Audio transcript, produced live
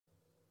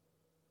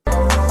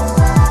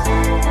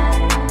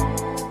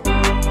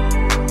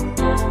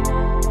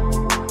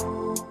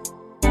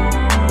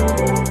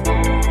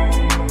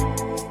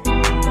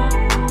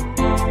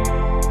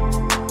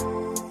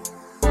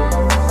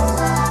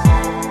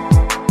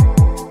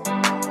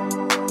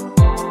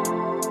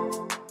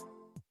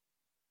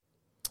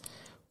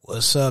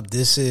What's up?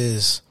 This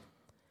is,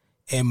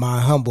 in my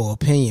humble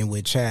opinion,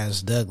 with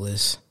Chaz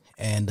Douglas.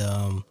 And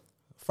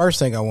first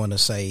thing I want to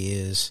say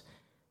is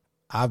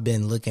I've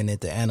been looking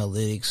at the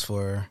analytics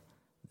for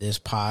this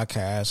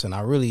podcast, and I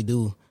really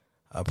do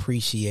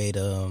appreciate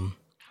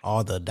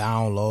all the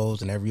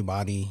downloads and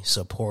everybody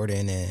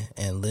supporting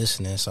and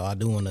listening. So I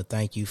do want to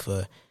thank you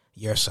for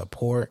your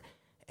support.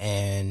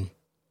 And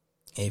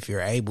if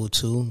you're able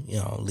to,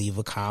 leave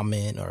a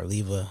comment or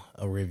leave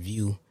a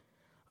review.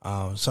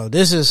 So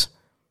this is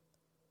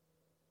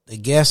the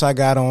guest I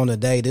got on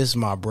today. This is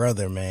my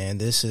brother, man.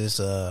 This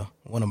is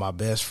one of my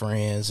best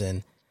friends,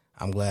 and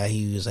I'm glad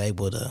he was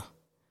able to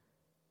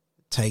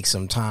take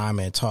some time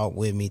and talk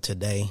with me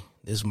today.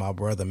 This is my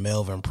brother,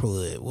 Melvin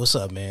Pruitt. What's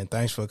up, man?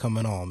 Thanks for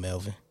coming on,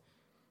 Melvin.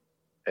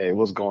 Hey,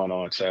 what's going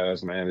on,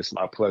 Chaz, man? It's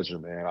my pleasure,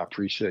 man. I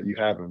appreciate you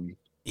having me.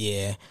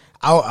 Yeah.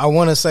 I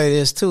want to say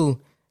this, too.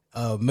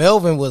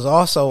 Melvin was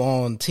also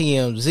on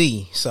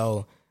TMZ,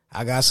 so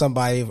I got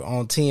somebody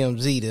on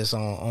TMZ that's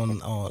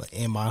on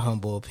in my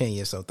humble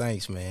opinion. So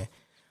thanks, man.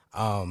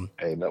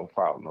 Hey, no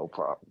problem.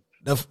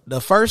 The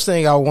first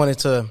thing I wanted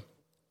to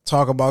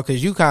talk about,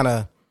 because you kind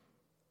of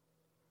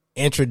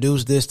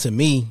introduced this to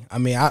me. I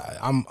mean,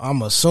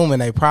 I'm assuming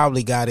they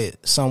probably got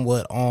it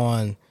somewhat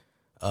on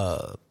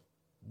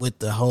with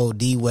the whole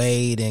D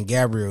Wade and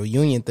Gabrielle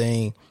Union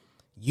thing.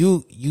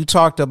 You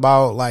talked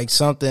about like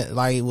something,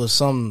 like it was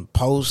some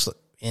post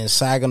in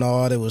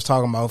Saginaw that was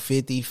talking about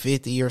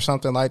 50-50 or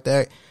something like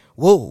that.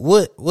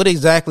 What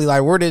exactly,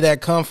 like, where did that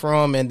come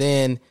from? And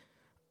then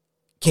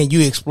can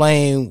you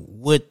explain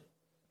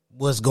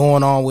what's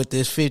going on with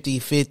this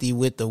 50-50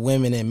 with the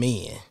women and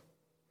men?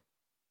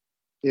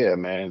 Yeah,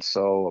 man.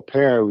 So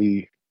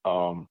apparently,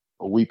 a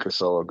week or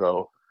so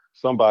ago,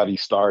 somebody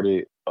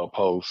started a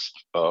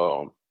post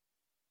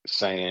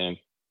saying,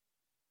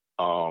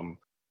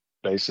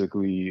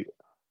 basically,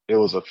 it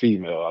was a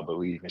female, I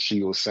believe, and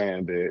she was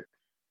saying that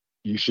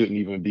you shouldn't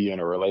even be in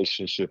a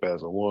relationship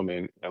as a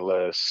woman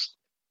unless,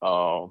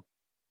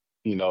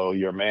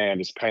 your man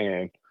is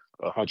paying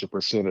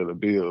 100% of the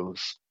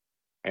bills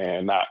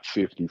and not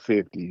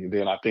 50-50. And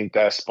then I think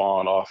that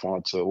spawned off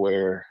onto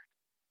where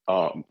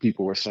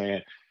people were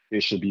saying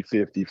it should be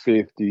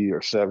 50-50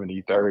 or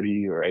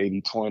 70-30 or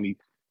 80-20.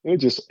 It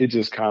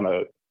just kind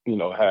of,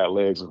 had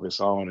legs of its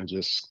own and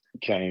just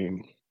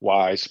became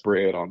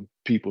widespread on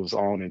people's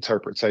own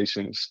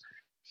interpretations.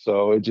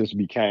 So it just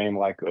became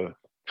like a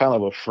kind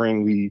of a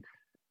friendly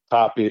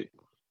topic,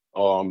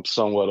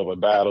 somewhat of a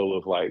battle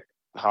of like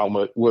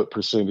what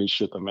percentage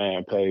should the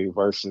man pay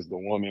versus the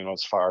woman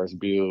as far as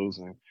bills.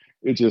 And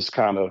it just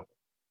kind of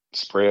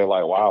spread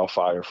like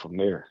wildfire from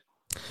there.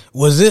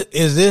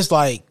 Is this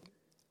like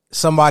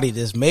somebody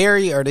that's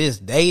married or this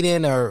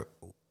dating, or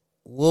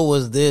what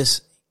was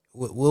this?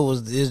 What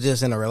was this,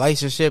 just in a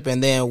relationship?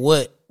 And then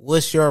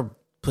what's your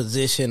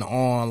position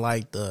on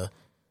like the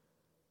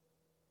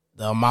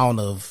amount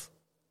of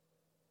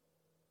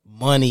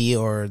money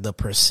or the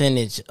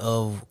percentage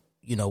of,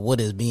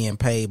 what is being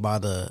paid by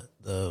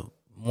the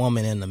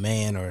woman and the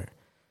man, or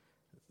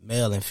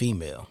male and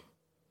female?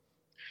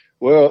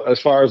 Well, as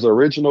far as the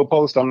original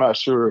post, I'm not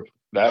sure if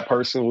that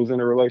person was in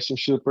a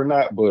relationship or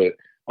not, but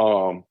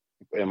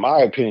in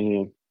my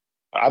opinion,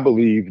 I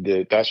believe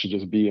that should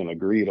just be an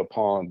agreed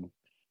upon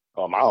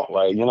amount.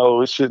 Like,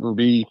 it shouldn't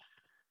be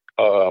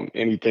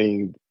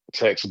anything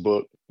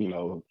textbook,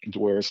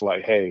 where it's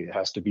like, hey, it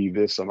has to be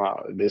this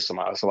amount, this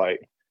amount. It's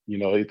like, at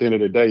the end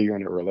of the day, you're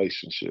in a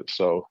relationship.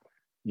 So,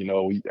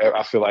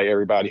 I feel like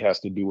everybody has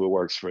to do what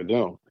works for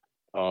them.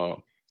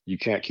 You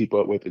can't keep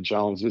up with the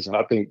Joneses. And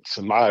I think,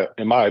 in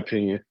my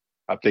opinion,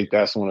 I think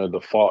that's one of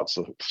the faults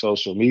of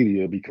social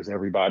media, because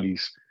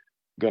everybody's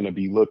going to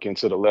be looking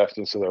to the left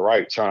and to the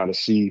right, trying to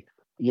see,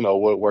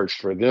 what works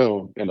for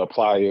them and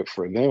apply it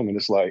for them. And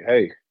it's like,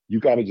 hey, you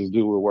got to just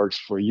do what works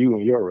for you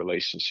and your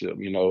relationship.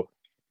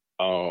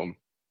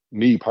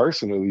 Me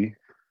personally,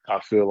 I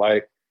feel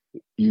like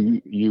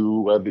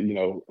whether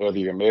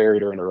you're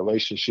married or in a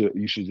relationship,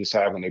 you should just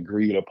have an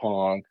agreed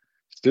upon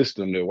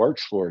system that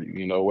works for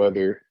you.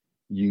 Whether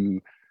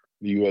you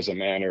as a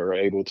man are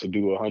able to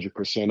do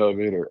 100% of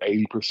it or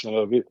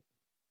 80% of it,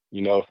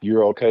 if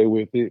you're okay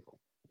with it,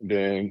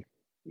 then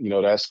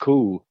that's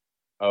cool.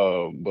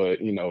 But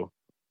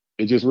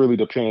it just really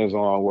depends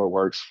on what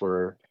works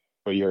for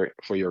your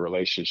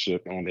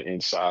relationship on the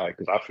inside,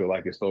 because I feel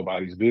like it's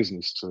nobody's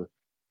business to,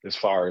 as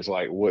far as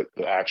like what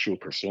the actual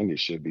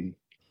percentage should be.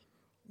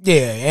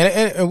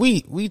 Yeah, and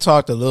we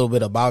talked a little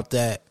bit about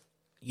that,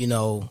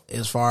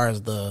 as far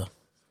as the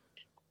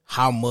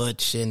how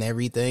much and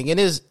everything. It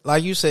is,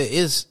 like you said,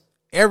 it's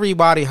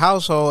everybody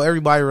household,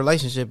 everybody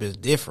relationship is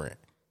different.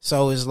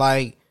 So it's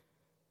like,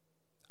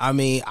 I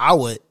mean,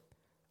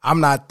 I'm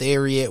not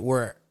there yet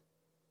where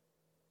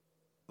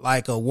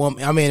like a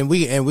woman, I mean,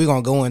 we're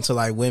going to go into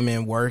like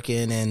women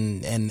working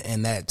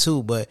and that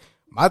too. But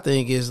my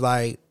thing is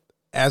like,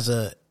 as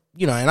a,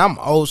 and I'm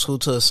old school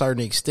to a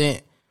certain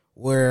extent,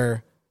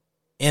 where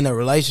in a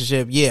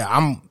relationship, yeah,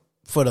 I'm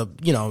for the,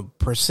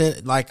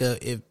 percent, like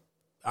if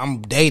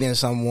I'm dating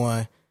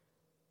someone,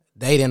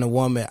 dating a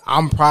woman,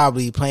 I'm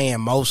probably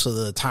playing most of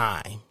the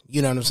time.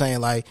 You know what I'm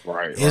saying? Like,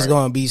 Right, it's right.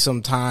 going to be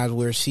some times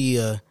where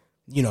she,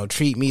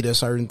 treat me to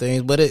certain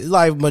things, but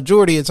like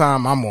majority of the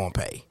time I'm going to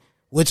pay,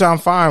 which I'm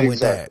fine with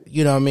that. Exactly.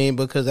 You know what I mean?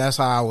 Because that's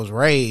how I was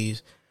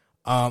raised.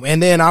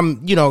 And then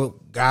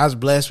God's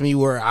blessed me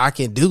where I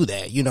can do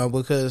that,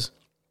 because,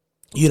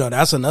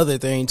 that's another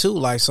thing too.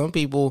 Like, some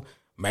people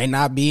may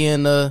not be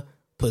in a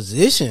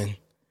position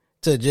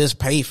to just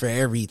pay for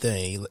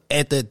everything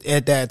at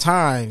that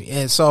time.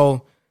 And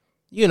so,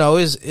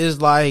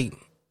 it's like,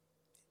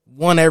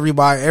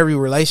 every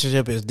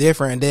relationship is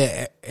different,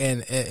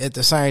 and at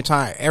the same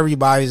time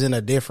everybody's in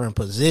a different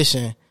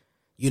position.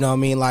 You know what I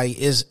mean? Like,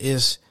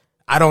 it's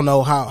I don't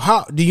know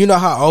how do you know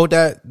how old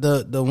that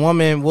the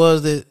woman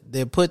was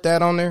that put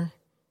that on there,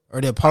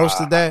 or that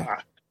posted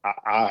that?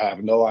 I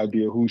have no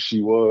idea who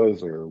she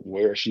was or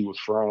where she was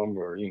from,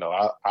 or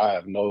I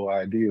have no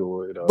idea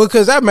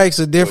Because that makes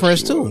a what difference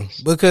she too,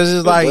 was. because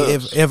it's It like,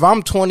 does. if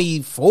I'm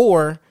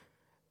 24,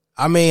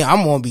 I mean,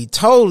 I'm gonna be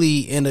totally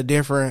in a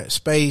different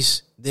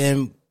space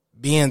than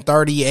being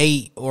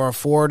 38 or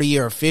 40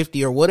 or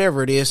 50 or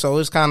whatever it is. So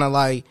it's kind of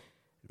like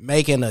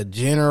making a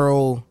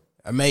general,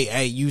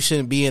 hey, you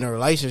shouldn't be in a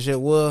relationship.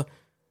 Well,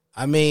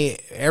 I mean,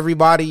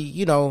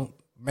 everybody,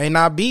 may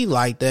not be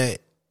like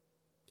that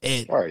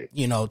at, Right.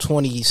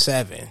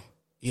 27,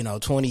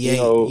 28,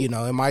 You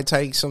it might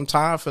take some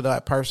time for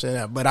that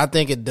person, but I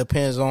think it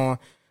depends on,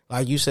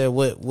 like you said,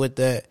 what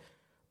that,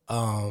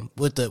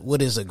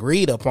 what is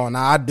agreed upon.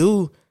 Now,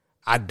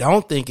 I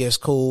don't think it's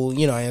cool,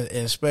 and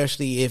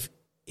especially if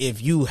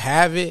you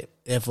have it,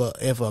 if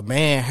a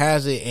man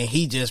has it and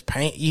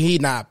he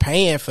not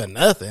paying for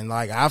nothing.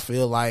 Like, I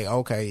feel like,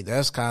 okay,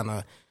 that's kind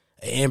of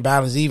an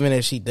imbalance, even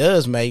if she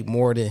does make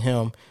more than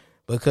him,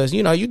 because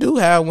you do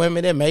have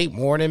women that make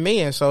more than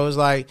men. So it's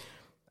like,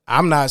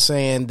 I'm not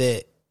saying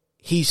that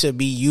he should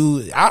be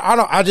used.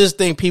 I just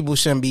think people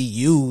shouldn't be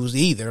used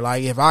either.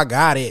 Like, if I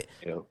got it,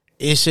 know,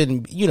 it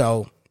shouldn't,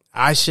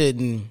 I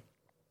shouldn't,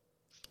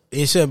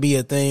 it shouldn't be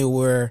a thing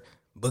where,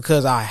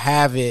 because I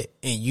have it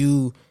and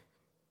you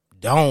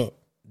don't,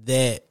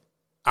 that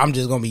I'm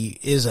just gonna be,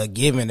 is a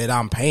given that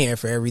I'm paying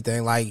for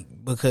everything. Like,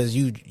 because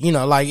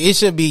like, it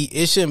shouldn't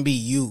be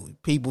you.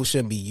 People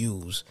shouldn't be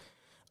used.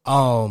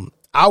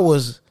 I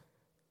was,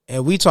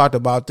 and we talked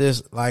about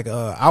this, like,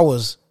 I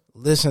was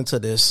listening to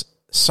this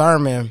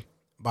sermon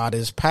by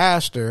this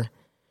pastor,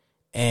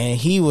 and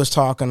he was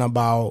talking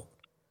about,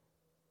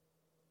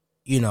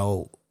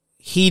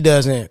 he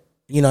doesn't,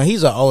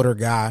 he's an older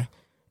guy,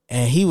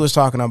 and he was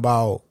talking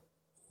about,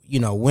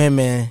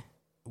 women,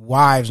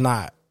 wives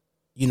not,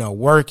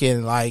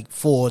 working like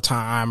full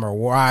time, or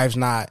wives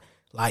not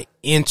like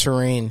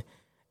entering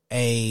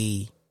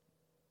a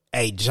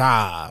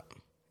job.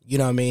 You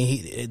know what I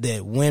mean?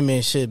 That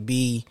women should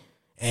be,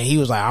 and he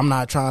was like, I'm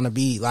not trying to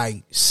be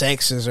like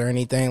sexist or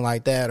anything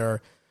like that,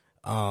 or,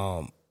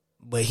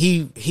 but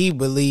he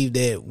believed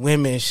that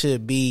women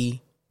should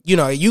be,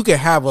 you can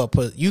have a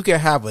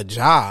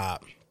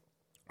job,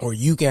 or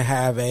you can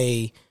have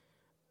you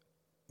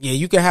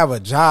can have a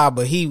job,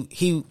 but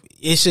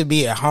it should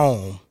be at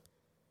home,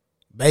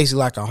 basically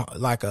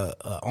like a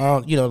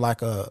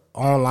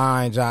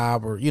online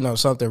job, or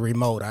something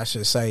remote, I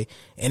should say,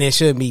 and it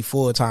shouldn't be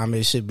full time.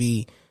 It should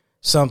be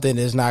something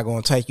that's not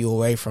going to take you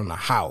away from the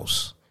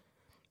house.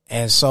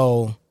 And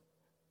so,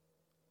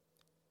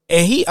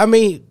 I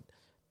mean,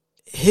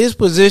 his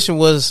position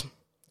was,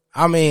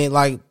 I mean,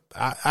 like,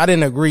 I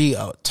didn't agree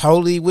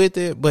totally with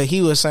it, but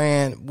he was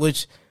saying,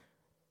 which,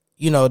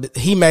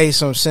 he made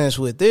some sense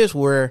with this,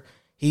 where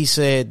he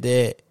said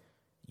that,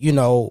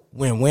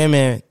 when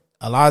women,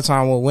 a lot of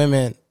time when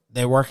women,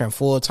 they're working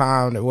full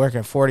time, they're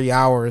working 40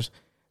 hours,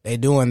 they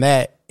doing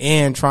that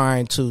and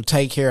trying to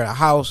take care of the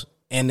house,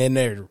 and then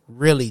they're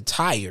really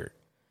tired,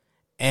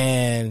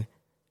 and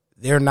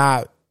they're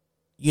not,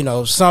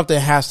 something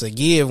has to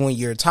give when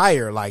you're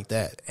tired like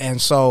that.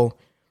 And so,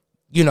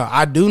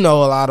 I do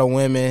know a lot of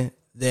women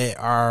that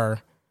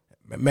are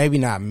maybe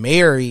not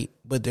married,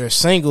 but they're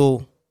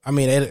single. I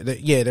mean,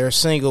 they're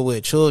single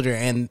with children,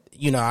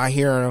 and I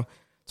hear them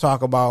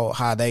talk about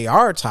how they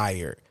are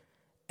tired.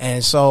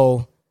 And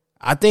so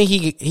I think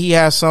he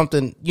has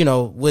something,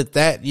 with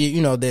that,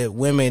 that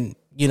women,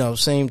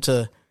 seem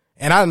to,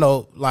 and I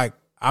know, like,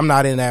 I'm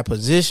not in that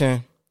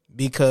position,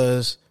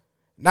 because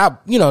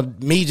not,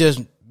 me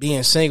just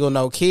being single,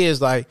 no kids,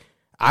 like,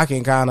 I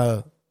can kind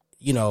of,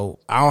 I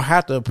don't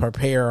have to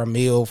prepare a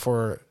meal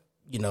for,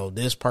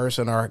 this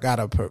person, or I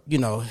gotta,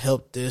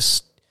 help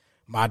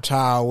my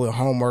child with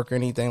homework or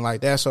anything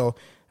like that. So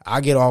I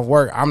get off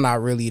work, I'm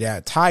not really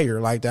that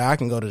tired like that. I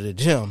can go to the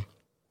gym.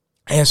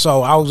 And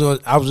so I was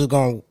just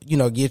going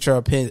to, get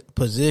your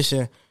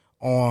position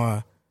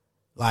on,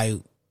 like,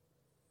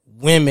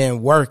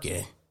 women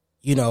working,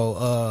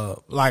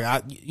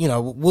 like,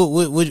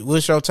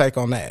 what's your take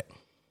on that?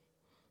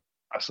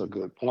 that's a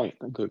good point.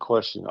 A good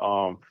question.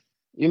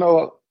 You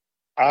know,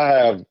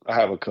 I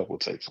have a couple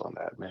takes on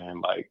that,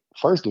 man. Like,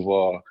 first of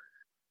all,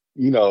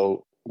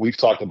 we've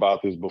talked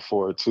about this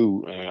before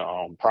too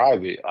in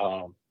private.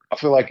 I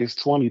feel like it's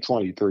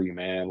 2023,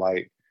 man.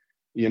 Like,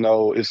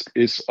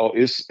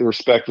 it's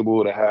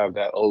respectable to have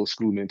that old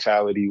school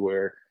mentality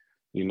where,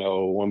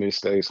 woman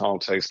stays home,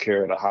 takes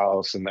care of the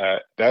house, and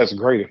that's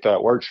great if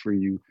that works for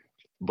you.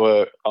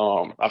 But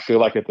I feel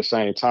like at the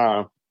same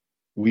time,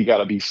 we got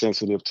to be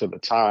sensitive to the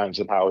times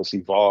and how it's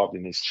evolved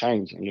and it's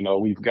changing.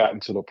 We've gotten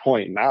to the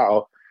point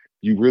now,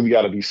 you really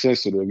got to be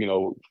sensitive,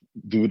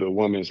 due to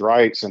women's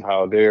rights and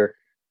how they're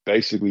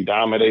basically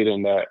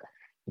dominating that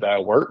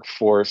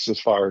workforce as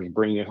far as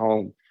bringing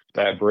home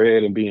that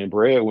bread and being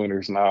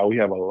breadwinners. Now we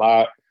have a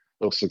lot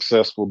of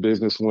successful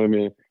business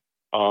women,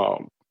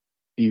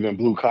 even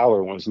blue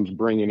collar ones, who's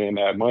bringing in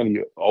that money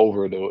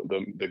over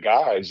the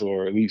guys,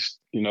 or at least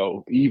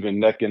even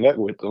neck and neck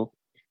with them.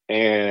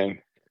 And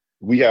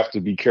we have to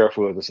be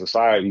careful as a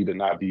society to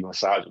not be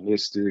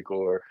misogynistic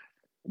or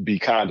be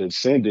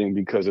condescending,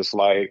 because it's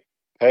like,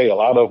 hey, a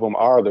lot of them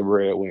are the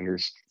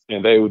breadwinners,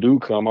 and they do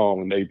come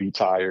home and they be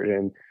tired,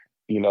 and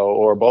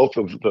or both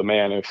of the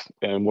man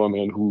and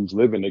woman who's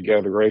living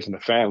together, raising a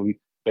family,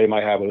 they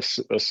might have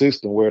a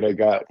system where they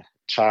got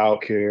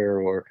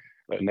childcare or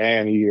a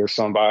nanny or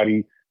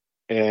somebody,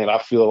 and I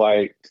feel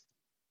like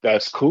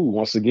that's cool.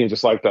 Once again,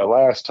 just like that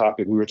last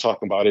topic we were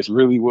talking about, it's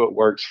really what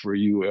works for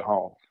you at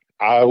home.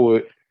 I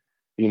would,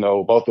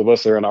 both of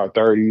us are in our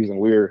 30s and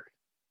we're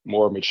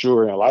more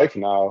mature in life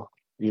now.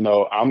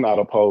 I'm not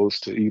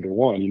opposed to either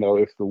one.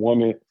 If the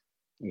woman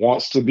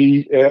wants to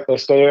be a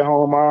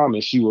stay-at-home mom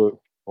and she would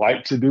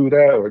like to do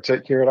that or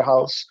take care of the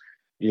house,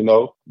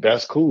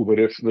 that's cool. But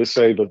if let's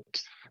say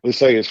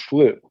it's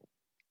flipped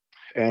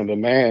and the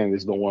man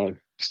is the one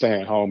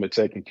staying home and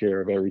taking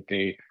care of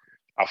everything,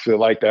 I feel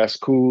like that's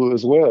cool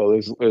as well,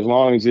 as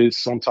long as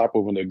it's some type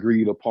of an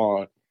agreed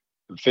upon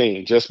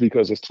thing. Just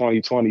because it's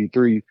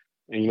 2023,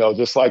 and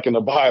just like in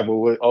the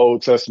Bible with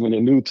Old Testament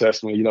and New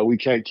Testament, we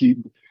can't keep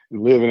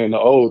living in the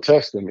Old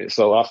Testament.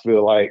 So I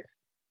feel like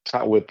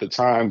with the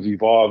times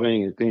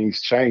evolving and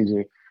things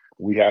changing,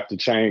 we have to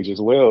change as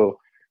well,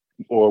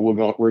 or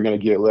we're gonna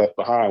get left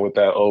behind with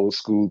that old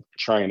school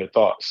train of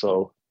thought.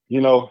 So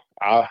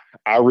I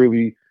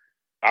really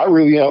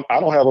am. I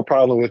don't have a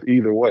problem with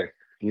either way.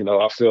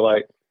 I feel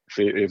like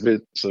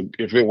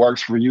if it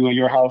works for you and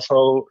your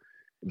household,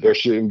 there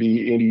shouldn't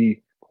be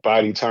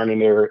anybody turning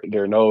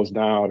their nose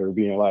down or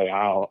being like,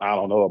 I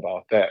don't know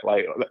about that.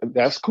 Like,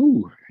 that's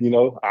cool.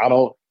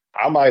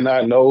 I might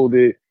not know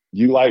that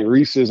you like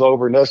Reese's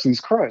over Nestle's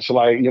Crunch.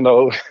 Like,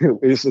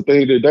 it's the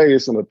thing today.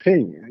 It's an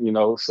opinion,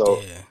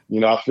 So,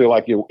 Yeah. I feel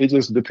like it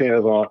just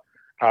depends on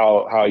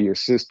how your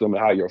system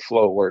and how your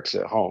flow works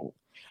at home.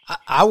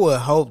 I would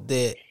hope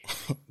that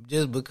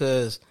just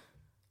because,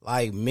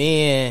 like,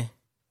 men,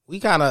 we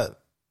gotta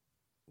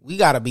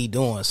be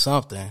doing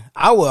something.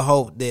 I would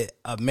hope that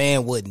a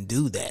man wouldn't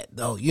do that,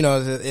 though.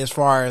 As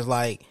far as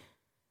like,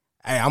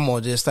 hey, I'm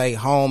gonna just stay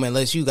home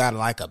unless you got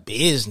like a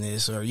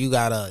business or you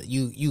got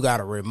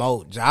a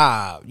remote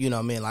job. You know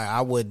what I mean? Like,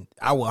 I would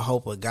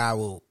hope a guy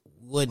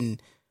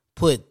wouldn't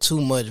put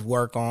too much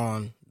work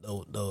on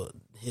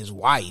his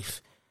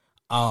wife.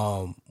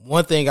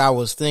 One thing I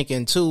was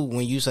thinking too,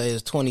 when you say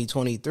it's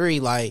 2023,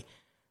 like,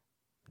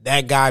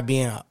 that guy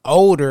being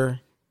older,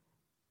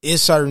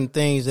 is certain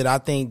things that I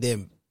think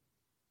that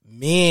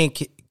men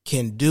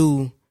can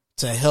do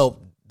to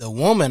help the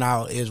woman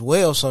out as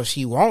well, so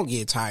she won't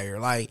get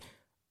tired. Like,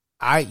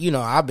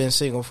 I've been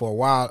single for a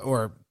while,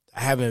 or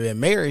I haven't been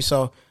married,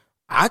 so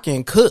I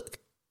can cook.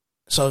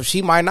 So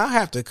she might not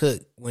have to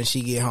cook when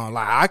she get home.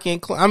 Like, I can,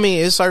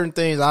 it's certain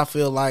things I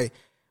feel like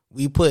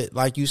we put,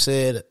 like you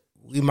said,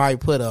 we might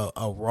put a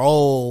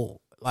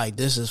role, like,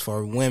 this is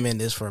for women,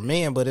 this for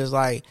men, but it's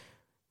like,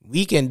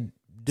 we can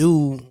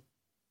do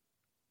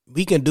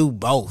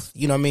both.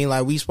 You know what I mean?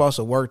 Like, we supposed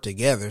to work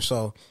together.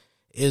 So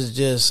it's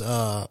just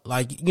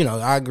like,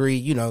 I agree,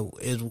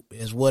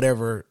 is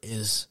whatever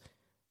is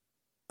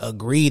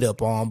agreed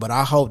upon, but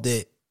I hope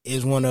that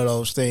it's one of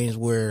those things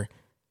where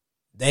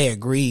they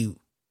agree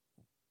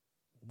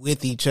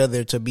with each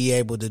other to be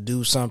able to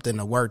do something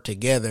to work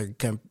together,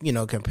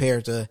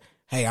 compared to,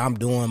 hey, I'm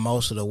doing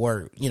most of the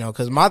work,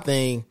 because my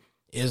thing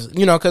is,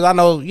 because I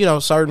know,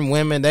 certain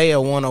women, they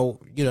want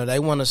to, they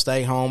want to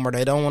stay home or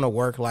they don't want to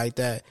work like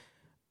that.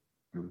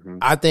 Mm-hmm.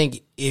 I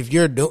think if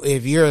you're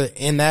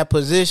in that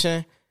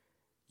position,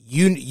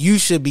 you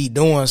should be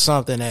doing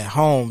something at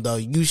home, though.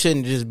 You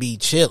shouldn't just be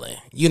chilling.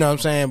 You know what I'm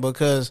saying?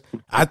 Because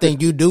I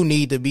think you do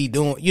need to be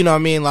doing, you know what I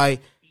mean? Like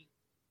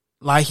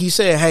he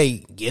said,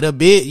 hey, get a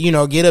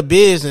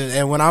business.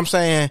 And when I'm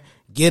saying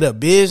get a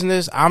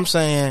business, I'm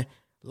saying,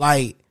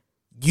 like,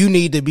 you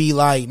need to be,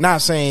 like,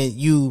 not saying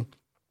you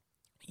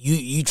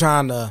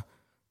trying to,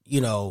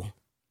 you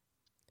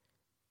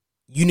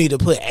need to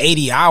put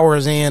 80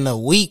 hours in a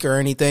week or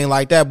anything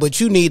like that,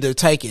 but you need to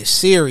take it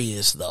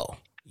serious, though.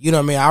 You know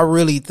what I mean? I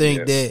really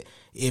think that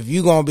if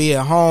you're going to be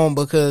at home,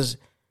 because,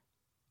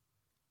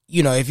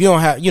 if you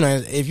don't have,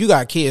 if you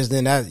got kids,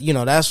 then that's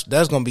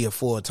going to be a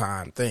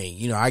full-time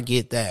thing. I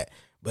get that.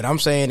 But I'm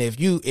saying if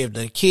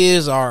the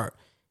kids are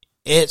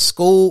at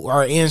school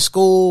or in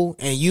school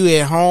and you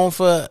at home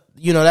for,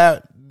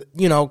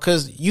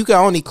 because you can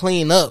only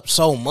clean up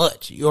so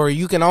much, or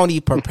you can only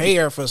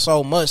prepare for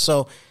so much.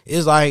 So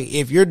it's like,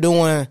 if you're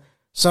doing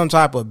some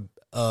type of,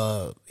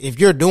 if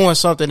you're doing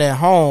something at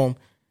home,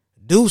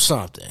 do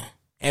something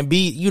and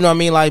be,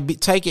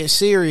 take it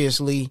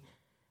seriously,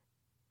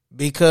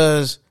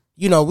 because,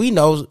 we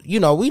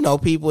know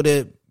people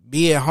that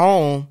be at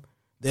home,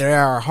 that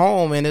are at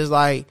home, and it's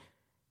like,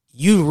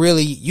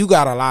 you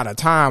got a lot of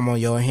time on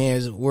your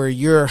hands where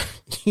you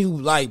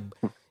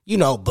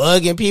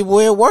bugging people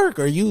at work,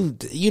 or you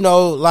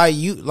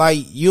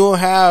don't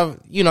have,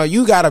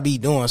 you got to be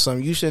doing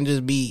something. You shouldn't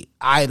just be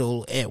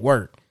idle at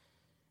work.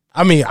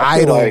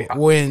 Idle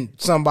when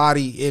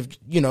somebody, if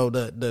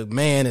the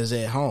man is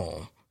at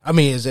home.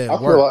 Is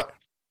at work.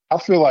 I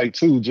feel like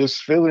too,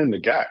 just fill in the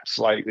gaps.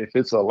 Like if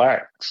it's a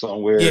lack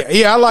somewhere.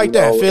 Yeah, I like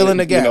that. Fill in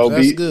the gaps.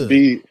 That's good.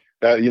 Be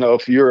that,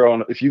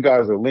 if you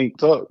guys are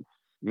linked up,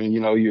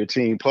 you're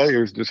team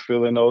players, just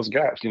fill in those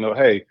gaps.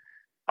 Hey,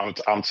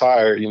 I'm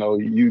tired.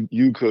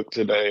 You cook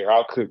today, or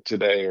I'll cook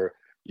today, or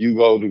you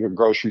go to the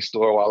grocery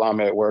store while I'm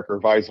at work, or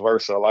vice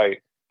versa.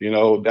 Like,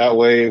 that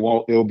way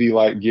it'll be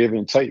like give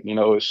and take.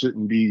 It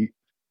shouldn't be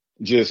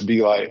just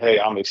be like, hey,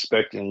 I'm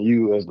expecting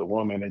you as the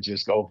woman to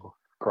just go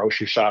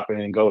grocery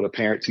shopping and go to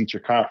parent teacher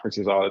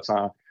conferences all the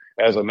time.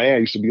 As a man,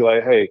 you should be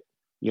like, hey,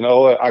 you know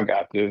what? I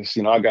got this.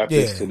 I got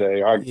this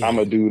today. I'm going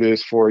to do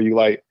this for you.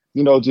 Like,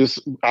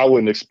 I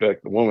wouldn't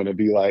expect the woman to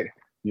be like,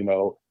 I'm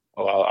going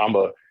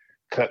to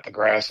cut the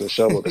grass and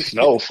shovel the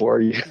snow for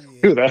you.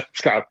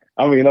 That's kind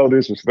of, no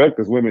disrespect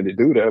to women to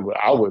do that, but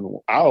I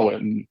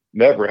wouldn't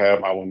never have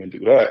my woman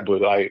do that.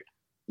 But like,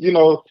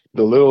 the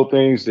little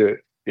things that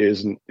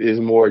is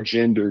more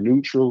gender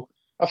neutral,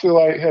 I feel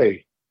like,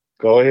 hey,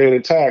 go ahead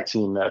and tag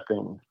team that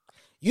thing.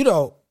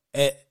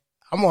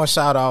 I'm going to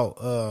shout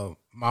out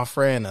my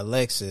friend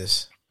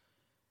Alexis.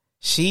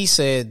 She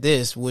said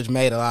this, which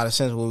made a lot of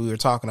sense when we were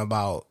talking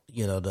about,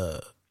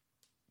 the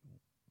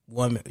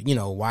woman,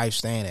 wife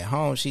staying at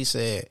home. She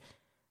said,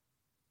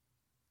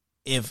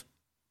 if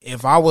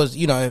I was,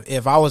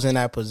 if I was in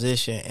that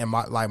position and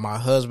my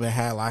husband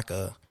had like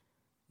a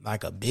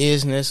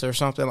business or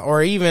something,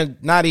 or even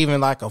not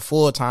even like a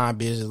full-time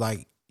business,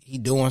 like he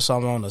doing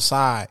something on the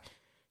side.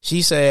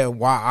 She said,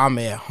 while I'm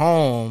at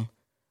home,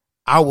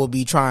 I will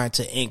be trying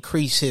to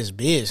increase his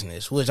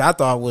business, which I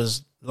thought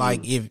was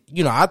like,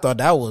 I thought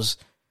that was,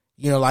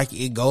 like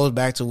it goes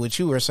back to what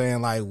you were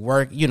saying, like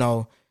work,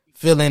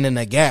 filling in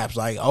the gaps.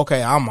 Like,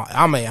 okay,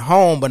 I'm at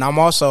home, but I'm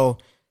also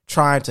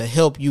trying to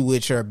help you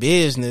with your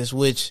business,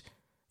 which,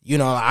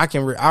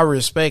 I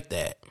respect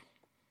that.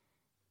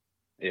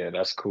 Yeah,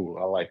 that's cool.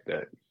 I like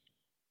that.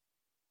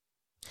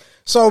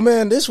 So,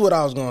 man, this is what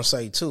I was going to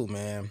say too,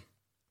 man.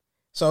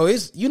 So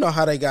it's,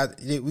 how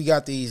we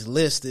got these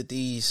lists that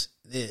these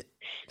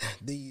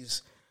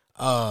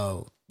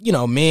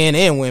men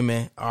and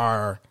women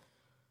are,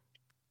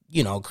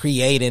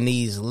 creating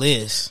these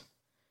lists.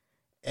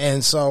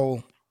 And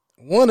so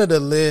one of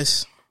the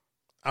lists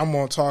I'm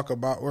going to talk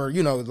about, or,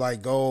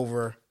 like go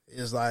over,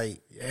 is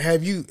like,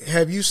 have you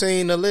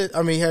seen the list?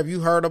 Have you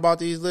heard about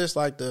these lists?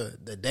 Like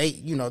the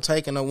date,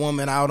 taking a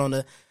woman out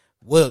on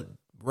what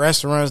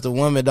restaurants the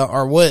woman don't,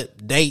 or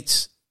what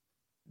dates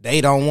they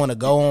don't want to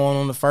go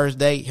on the first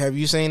date. Have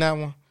you seen that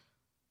one?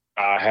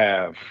 I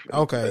have.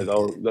 Okay.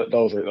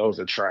 Those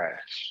are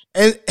trash.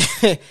 And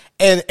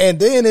and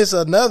then it's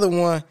another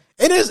one.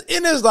 And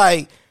it's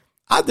like,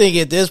 I think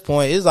at this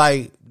point it's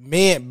like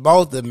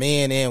both the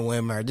men and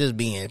women are just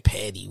being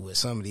petty with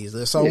some of these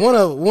lists. So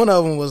one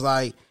of them was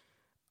like,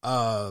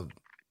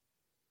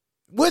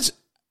 which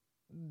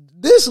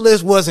this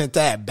list wasn't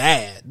that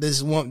bad.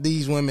 These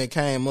women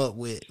came up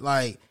with,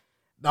 like,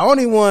 the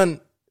only one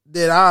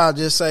that I'll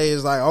just say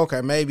is like,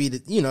 okay, maybe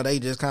they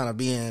just kind of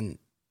being,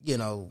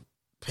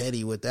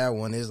 petty with that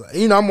one. Is,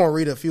 I'm gonna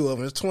read a few of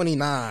them. It's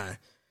 29.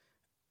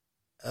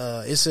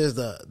 It says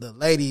the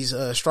ladies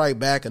strike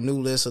back a new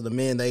list of the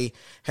men they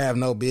have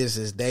no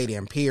business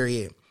dating,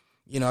 period.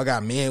 I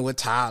got men with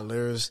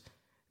toddlers,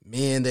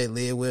 men that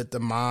live with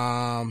the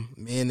mom,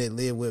 men that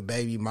live with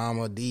baby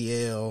mama,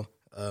 DL,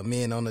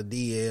 men on the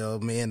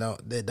DL, men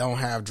that don't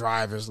have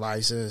driver's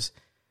license,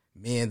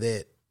 men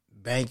that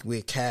bank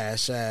with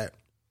Cash App,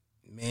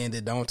 men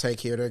that don't take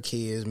care of their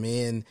kids,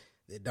 men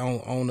that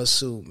don't own a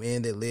suit,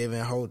 men that live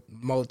in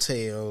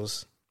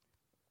motels,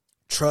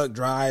 truck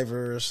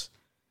drivers,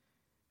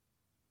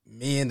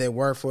 men that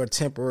work for a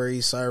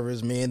temporary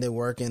service, men that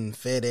work in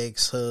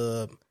FedEx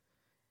Hub.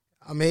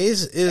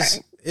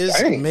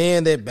 It's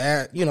men that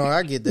bash,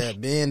 I get that.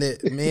 Men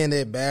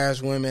that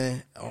bash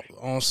women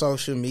on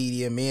social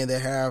media, men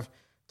that have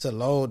to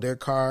load their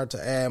car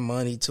to add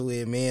money to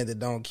it, men that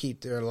don't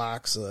keep their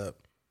locks up,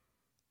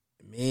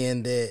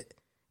 men that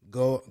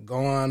go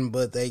on,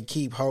 but they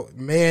keep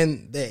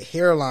men that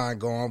hairline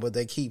go on, but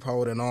they keep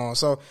holding on.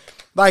 So,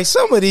 like,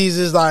 some of these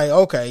is like,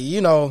 okay,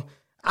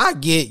 I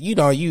get,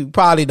 you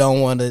probably don't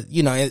want to,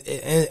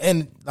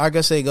 and like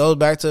I said, it goes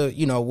back to,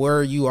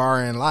 where you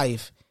are in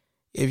life.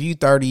 If you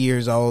 30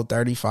 years old,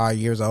 35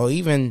 years old,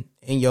 even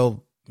in your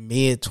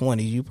mid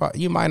 20s,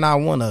 you might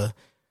not want to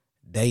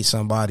date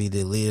somebody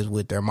that lives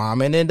with their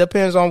mom, and it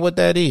depends on what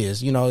that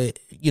is. A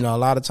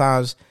lot of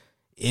times,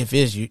 if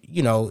it's if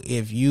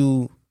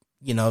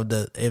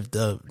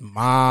the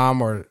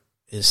mom or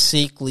is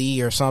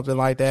sickly or something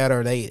like that,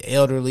 or they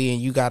elderly,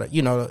 and you gotta,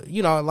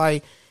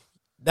 like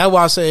that's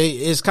why I say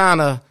it's you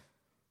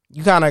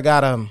kind of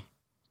gotta.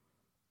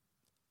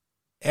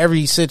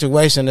 Every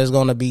situation is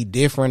going to be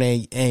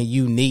different and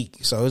unique,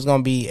 so it's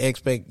going to be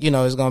it's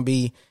going to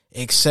be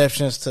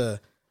exceptions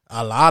to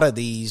a lot of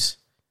these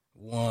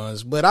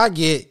ones. But I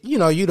get, you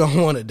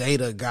don't want to date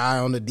a guy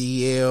on the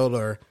DL,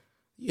 or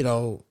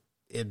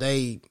if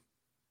they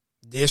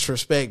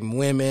disrespect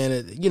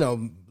women,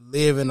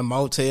 live in a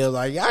motel.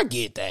 Like, I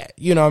get that,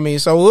 you know what I mean?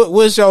 So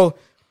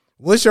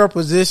what's your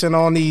position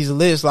on these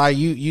lists? Like,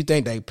 you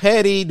think they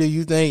petty? Do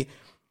you think,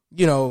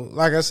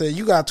 like I said,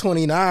 you got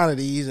 29 of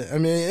these. I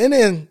mean, and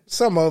then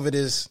some of it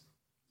is,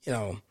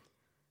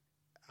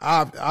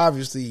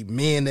 obviously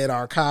men that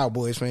are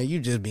Cowboys, man,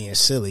 you just being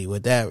silly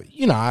with that.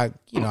 I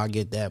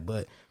get that,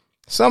 but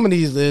some of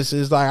these lists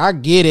is like, I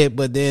get it,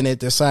 but then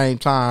at the same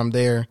time,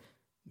 they're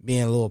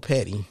being a little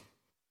petty.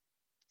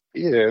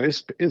 Yeah,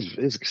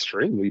 it's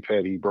extremely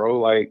petty, bro.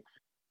 Like,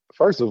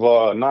 first of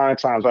all, 9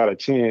 times out of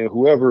 10,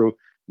 whoever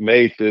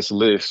made this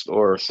list,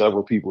 or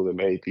several people that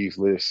made these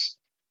lists,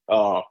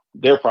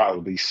 they're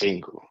probably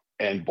single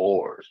and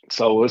bored.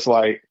 So it's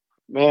like,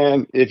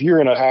 man, if you're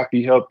in a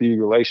happy, healthy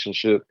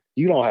relationship,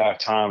 you don't have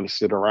time to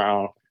sit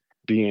around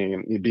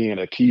being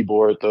a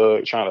keyboard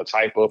thug trying to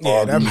type up Yeah,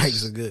 all that these,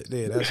 makes a good.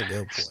 Yeah, that's a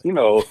good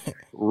point.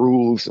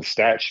 rules and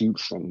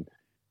statutes, and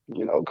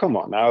come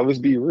on now, let's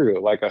be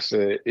real. Like I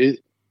said,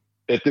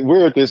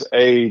 we're at this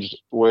age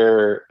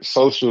where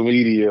social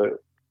media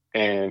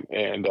and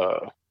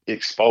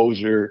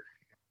exposure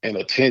and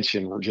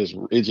attention just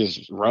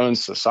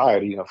runs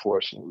society,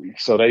 unfortunately.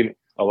 So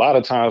a lot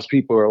of times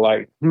people are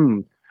like,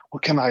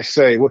 what can I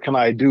say? What can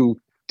I do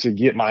to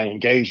get my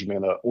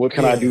engagement up? What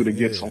can I do to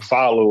get some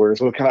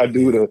followers? What can I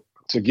do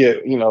to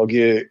get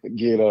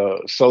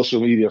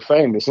social media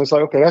famous? And it's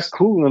like, okay, that's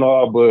cool and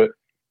all, but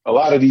a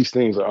lot of these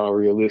things are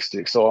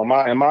unrealistic. So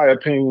in my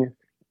opinion,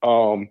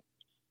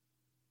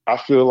 I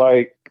feel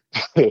like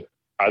I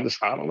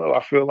don't know.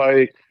 I feel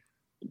like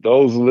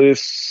those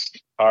lists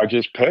are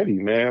just petty,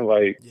 man.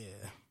 Like,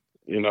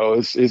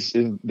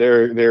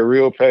 they're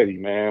real petty,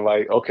 man.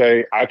 Like,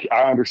 okay,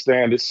 I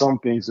understand there's some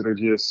things that are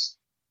just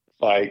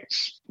like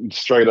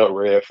straight up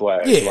red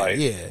flags. You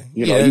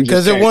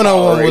because just one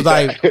of them was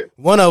that.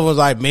 one of them was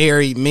like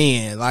married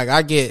men. Like,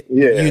 I get,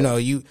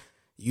 you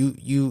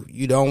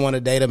don't want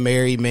to date a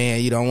married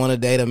man. You don't want to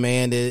date a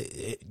man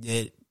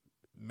that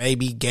may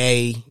be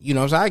gay.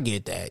 So I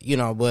get that.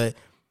 But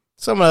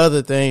some of the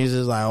other things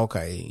is like,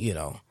 okay, you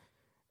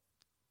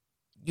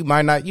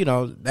might not,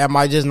 that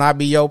might just not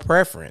be your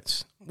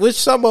preference. Which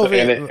some of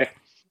it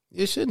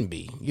shouldn't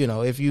be.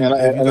 If you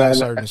got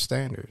certain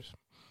standards.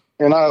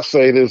 And I'll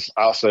say this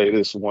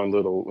one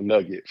little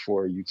nugget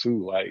for you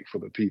too, like for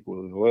the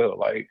people as well.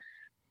 Like,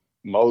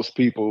 most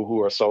people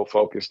who are so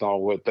focused on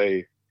what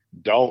they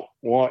don't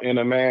want in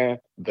a man,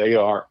 they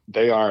aren't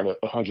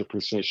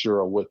 100%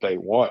 sure of what they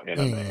want in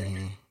a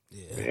man.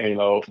 Yeah.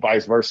 And,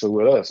 vice versa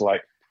with us.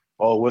 Like,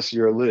 oh, what's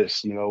your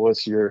list?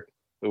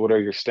 What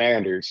are your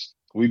standards?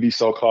 We be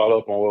so caught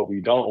up on what we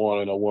don't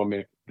want in a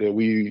woman that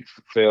we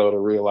fail to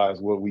realize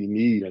what we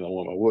need in a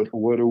woman.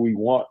 What do we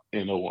want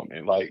in a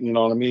woman? Like, you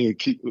know what I mean?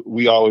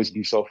 We always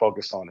be so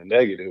focused on the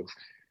negative,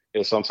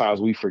 and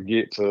sometimes we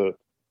forget to,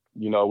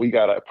 we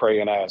gotta pray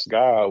and ask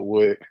God,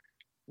 what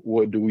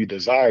do we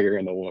desire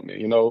in a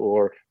woman?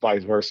 Or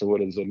vice versa,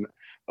 what does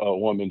a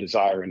woman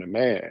desire in a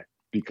man?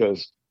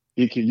 Because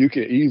you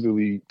can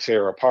easily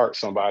tear apart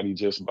somebody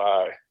just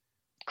by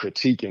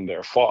critiquing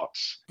their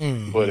faults.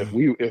 Mm-hmm. But if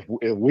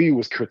we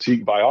was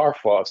critiqued by our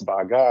faults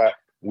by God,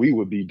 we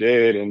would be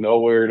dead and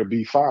nowhere to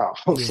be found.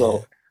 Yeah.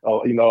 So,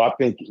 I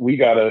think we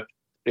got to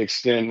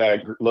extend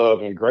that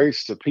love and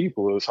grace to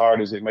people, as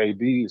hard as it may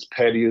be, as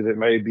petty as it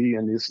may be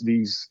in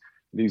these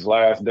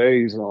last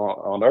days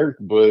on earth.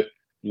 But,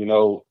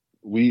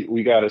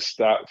 we got to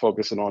stop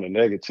focusing on the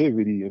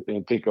negativity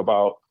and think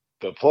about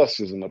the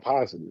pluses and the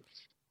positives.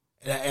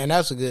 And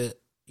that's a good,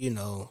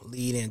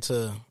 lead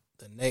into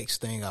the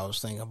next thing I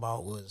was thinking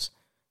about was,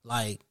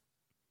 like,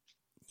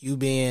 you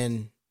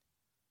being,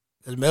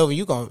 because Melvin,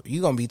 you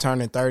gonna be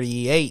turning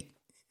 38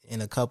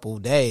 in a couple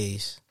of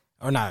days,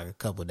 or not a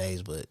couple of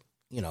days, but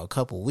a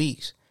couple of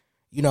weeks.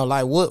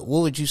 Like, what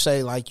would you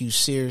say? Like, you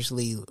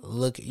seriously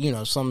look,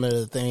 some of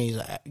the things,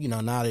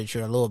 now that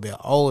you're a little bit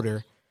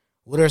older,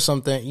 what are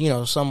some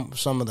things, some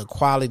of the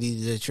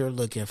qualities that you're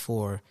looking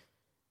for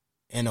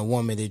in a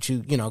woman that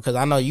because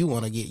I know you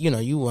want to get,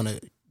 you want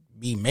to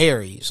be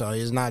married, so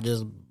it's not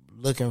just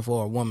looking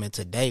for a woman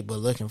to date, but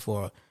looking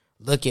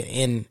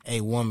in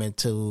a woman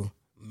to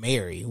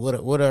marry.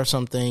 What are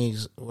some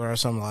things? What are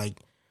some, like,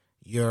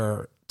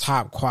 your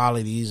top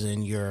qualities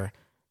and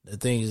the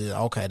things that,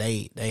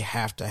 okay, they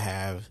have to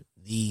have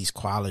these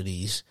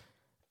qualities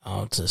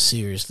to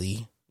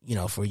seriously,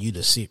 for you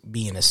to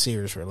be in a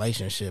serious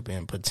relationship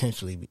and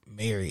potentially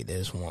marry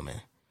this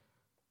woman?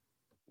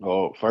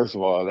 Well, first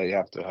of all, they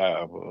have to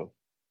have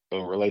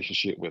a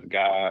relationship with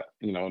God.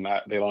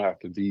 Not they don't have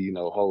to be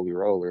holy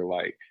roller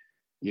like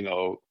you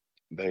know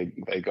they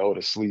go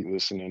to sleep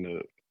listening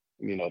to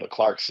the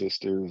Clark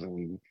sisters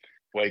and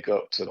wake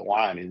up to the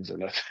whinings and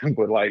nothing.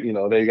 But like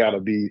they got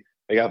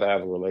to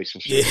have a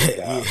relationship with Yeah,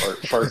 God. yeah,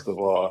 First of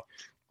all,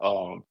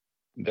 um,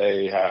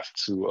 they have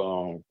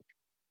to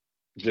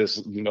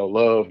just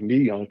love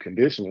me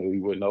unconditionally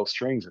with no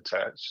strings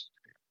attached.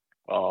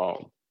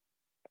 Um,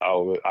 I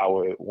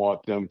would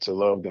want them to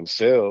love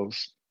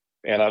themselves.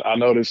 And I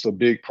noticed a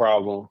big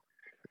problem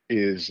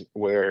is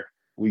where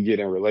we get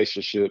in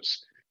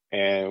relationships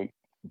and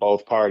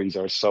both parties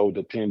are so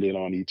dependent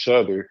on each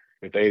other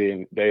that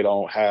they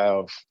don't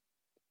have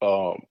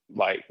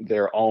like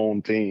their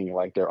own thing,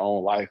 like their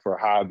own life or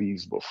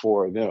hobbies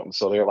before them.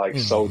 So they're like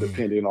so hmm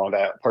dependent on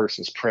that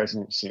person's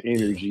presence and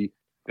yeah, energy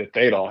that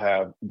they don't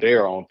have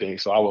their own thing.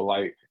 So I would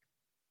like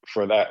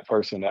for that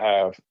person to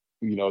have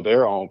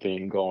their own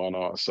thing going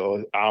on,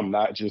 so I'm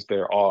not just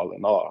their all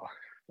in all.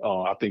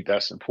 I think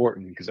that's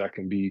important because that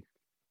can be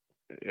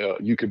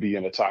you could be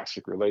in a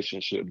toxic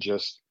relationship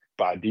just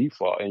by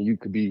default, and you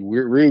could be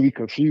really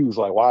confused,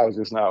 like why is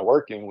this not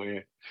working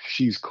when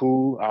she's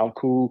cool, I'm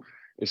cool.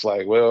 It's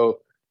like, well,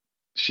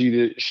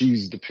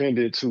 she's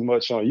dependent too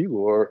much on you,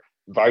 or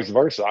vice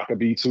versa. I could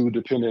be too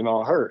dependent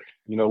on her.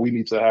 We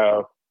need to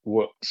have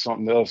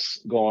something else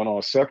going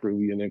on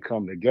separately and then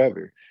come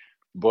together.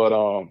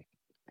 But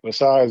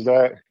besides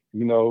that,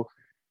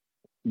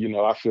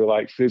 I feel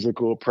like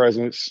physical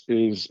presence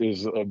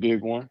is a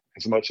big one.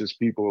 As much as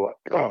people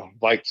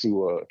like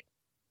to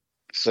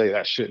say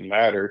that shouldn't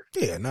matter,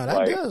 yeah. No, that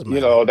like does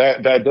matter.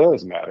 that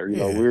does matter.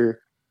 Yeah,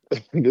 We're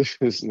this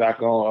is not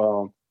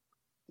going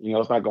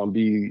it's not going to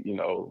be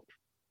no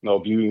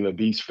Beauty and the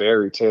Beast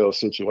fairy tale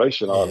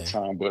situation all the yeah,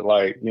 time. But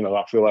like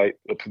I feel like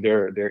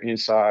they're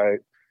inside.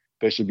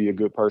 They should be a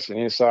good person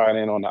inside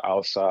and on the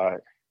outside.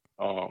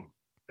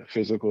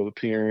 Physical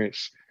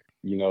appearance,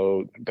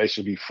 they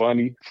should be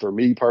funny. For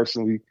me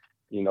personally,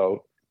 you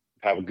know,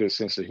 have a good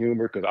sense of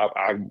humor because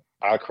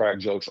I crack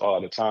jokes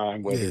all the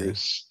time, whether yeah.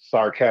 it's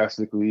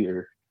sarcastically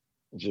or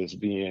just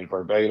being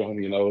verbatim.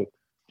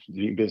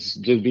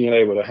 Just being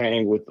able to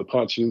hang with the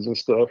punches and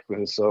stuff,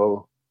 and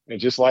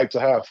just like to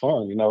have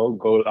fun.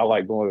 I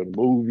like going to the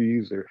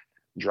movies or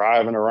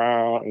driving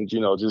around and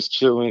just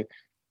chilling,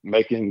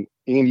 making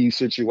any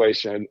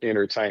situation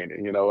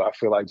entertaining. I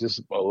feel like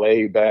just a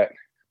laid back,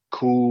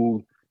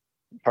 cool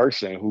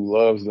person who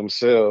loves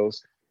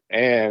themselves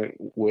and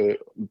would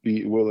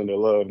be willing to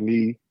love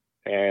me,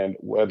 and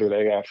whether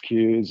they have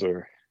kids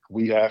or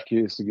we have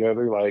kids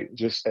together, like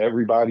just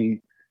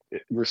everybody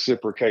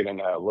reciprocating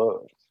that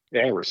love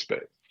and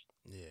respect.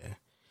 Yeah.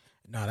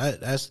 No,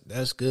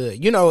 that's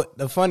good.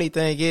 The funny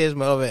thing is,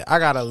 Melvin, I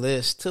got a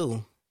list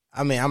too.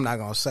 I mean, I'm not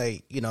gonna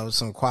say,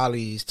 some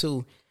qualities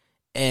too.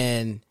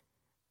 And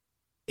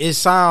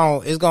it's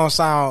gonna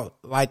sound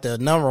like the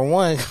number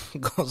one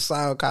gonna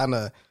sound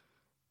kinda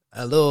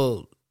a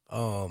little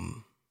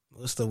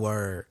what's the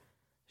word?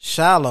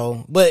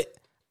 Shallow, but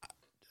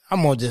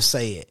I'm gonna just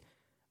say it.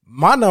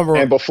 My number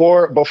And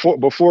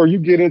before you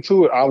get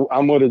into it,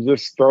 I'm gonna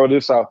just throw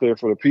this out there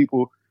for the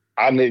people.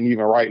 I didn't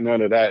even write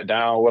none of that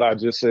down. What I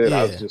just said,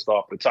 I was yeah. just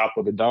off the top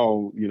of the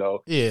dome,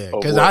 Yeah, of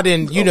because I what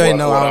didn't, you of didn't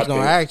know what I I was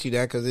going to think. ask you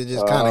that because it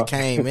just kind Uh, of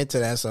came into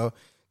that. So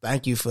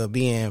thank you for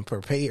being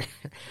prepared.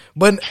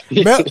 But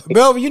yeah,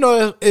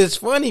 Melvin, it's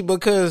funny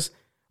because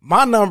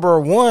my number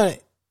one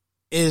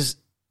is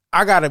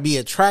I got to be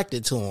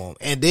attracted to him,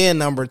 and then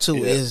number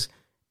two yeah, is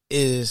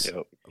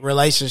yep,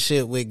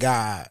 relationship with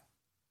God,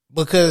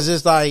 yep, because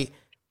it's like,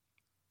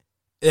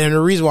 and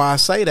the reason why I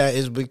say that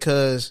is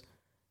because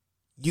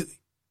you,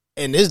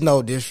 and there's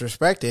no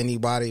disrespect to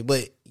anybody,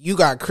 but you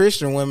got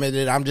Christian women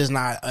that I'm just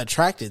not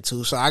attracted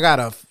to. So I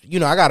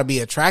gotta be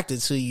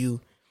attracted to you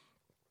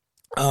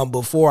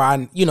before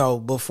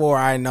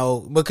I know,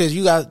 because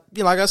you got,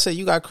 like I said,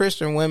 you got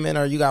Christian women,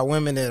 or you got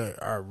women that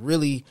are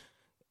really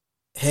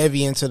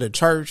heavy into the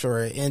church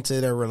or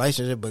into their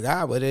relationship with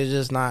God, but it's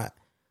just not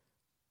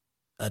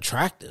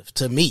attractive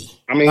to me.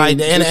 I Like,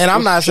 mean, and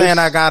I'm not saying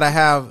I just gotta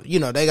have,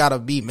 they gotta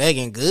be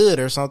Megan Good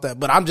or something,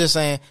 but I'm just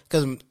saying,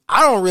 because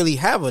I don't really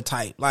have a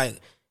type. Like,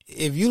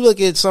 if you look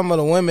at some of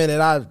the women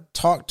that I've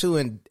talked to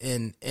and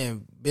been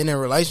in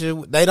relationship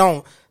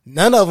with,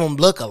 none of them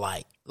look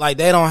alike. Like,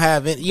 they don't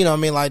have it, you know what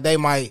I mean? Like, they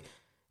might,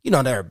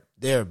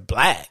 they're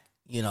black,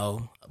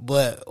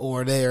 but,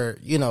 or they're,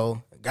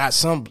 got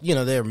some,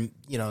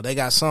 they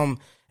got some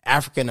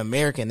African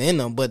American in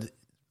them, but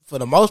for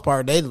the most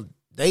part, they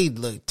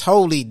look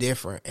totally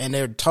different, and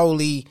they're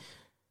totally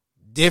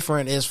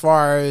different as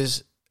far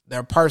as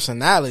their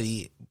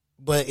personality.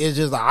 But it's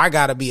just like I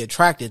gotta be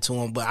attracted to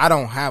them, but I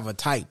don't have a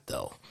type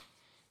though.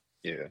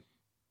 yeah,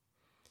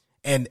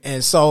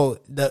 And so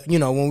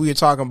when we were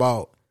talking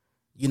about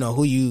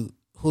who you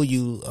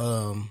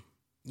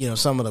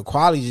some of the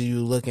qualities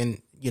you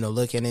looking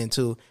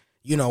into,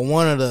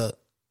 one of the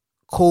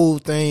cool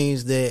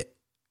things that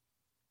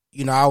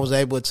I was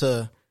able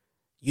to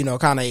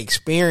kind of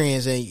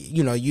experience, and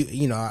you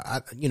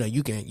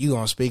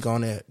gonna speak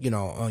on it,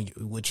 on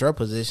with your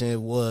position.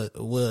 It what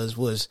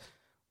was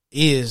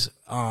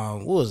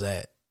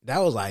that? That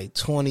was like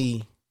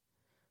 20. I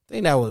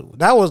think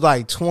that was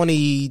like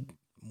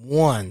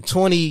 21,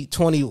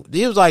 2020.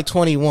 It was like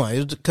 21. It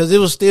was because it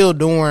was still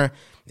during.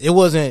 It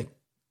wasn't.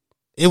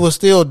 It was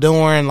still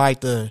during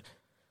like the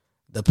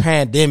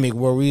pandemic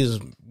where we was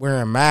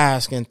wearing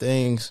masks and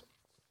things,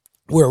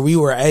 where we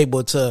were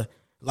able to,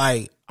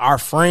 like, our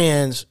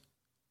friends,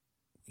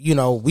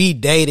 we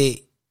dated.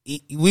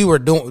 We were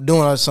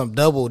doing some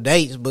double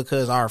dates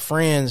because our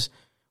friends,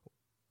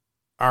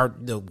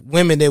 the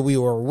women that we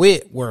were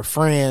with were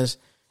friends,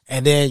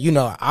 and then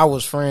I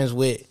was friends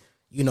with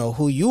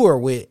who you were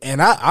with,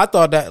 and I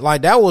thought that,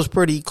 like, that was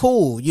pretty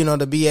cool,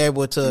 to be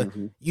able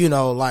to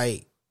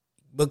like,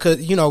 because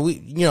we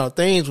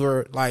things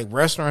were like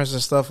restaurants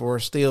and stuff were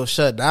still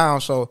shut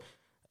down, so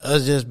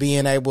us just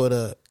being able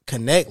to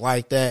connect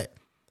like that,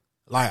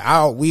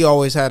 like, we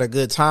always had a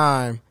good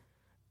time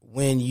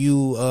when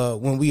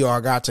we all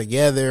got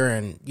together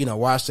and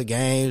watched the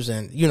games,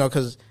 and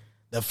because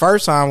the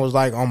first time was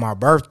like on my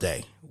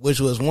birthday, which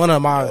was one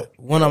of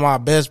my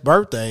best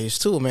birthdays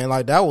too, man.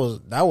 Like, that was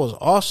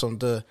awesome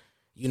to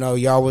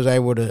y'all was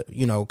able to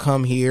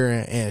come here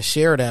and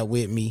share that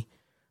with me.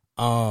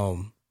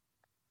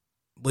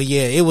 But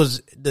yeah, it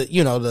was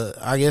the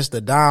I guess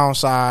the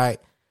downside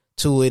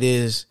to it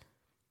is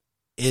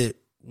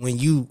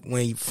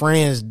when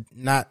friends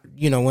not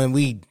when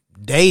we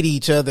date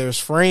each other's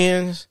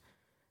friends,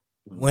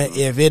 when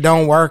if it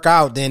don't work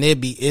out, then it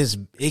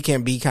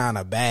can be kind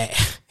of bad.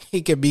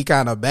 It can be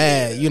kind of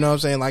bad. You know what I'm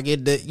saying? Like,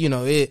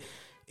 it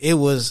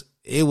was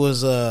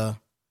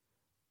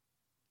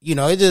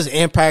it just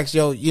impacts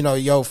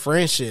your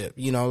friendship.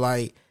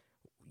 Like,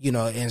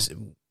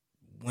 and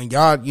when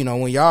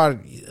y'all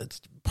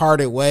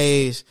parted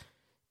ways,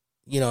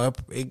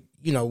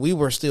 we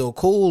were still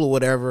cool or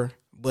whatever,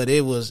 but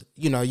it was,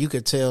 you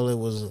could tell it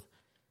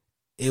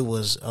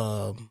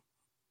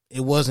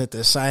wasn't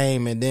the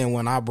same. And then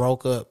when I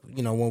broke up,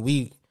 when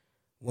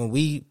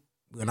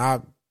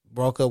I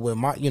broke up with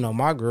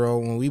my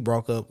girl, when we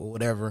broke up or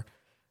whatever,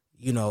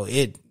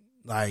 it,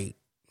 like,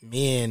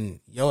 me and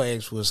your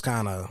ex was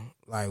kind of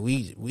like,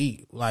 we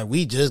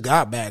just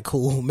got back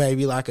cool.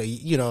 Maybe like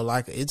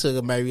it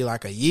took maybe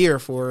like a year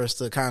for us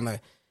to kind of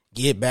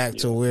get back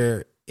to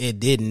where it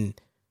didn't,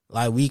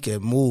 like, we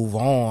could move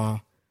on.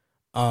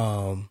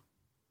 So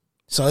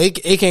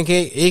it can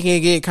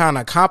get kind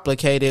of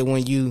complicated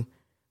when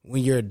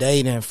you're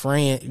dating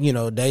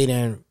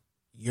dating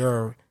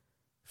your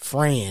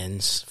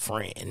friend's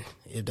friend,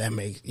 if that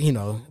makes,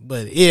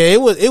 but yeah,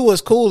 it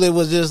was cool. It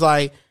was just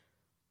like,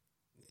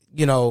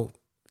 the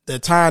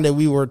time that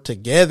we were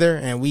together,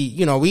 and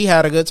we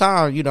had a good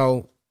time,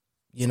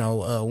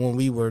 when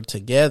we were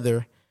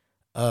together,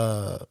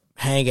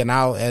 hanging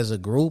out as a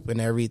group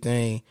and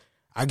everything.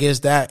 I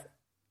guess that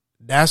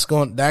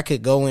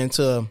could go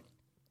into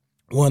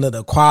one of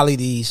the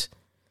qualities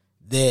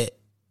that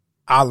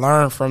I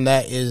learned from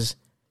that is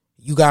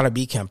you got to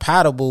be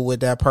compatible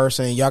with that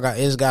person. It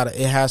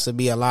has to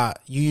be a lot.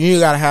 You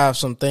got to have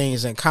some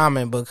things in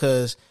common,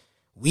 because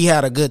we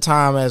had a good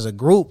time as a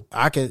group.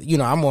 I'm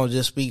going to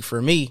just speak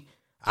for me.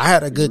 I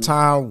had a good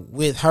time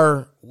with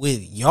her,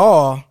 with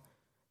y'all,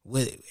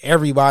 with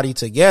everybody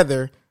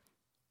together.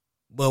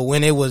 But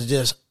when it was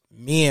just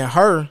me and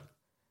her,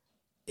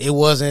 it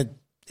wasn't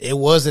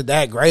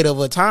that great of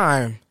a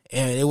time.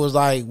 And it was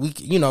like,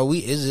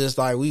 it's just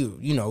like we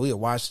would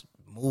watch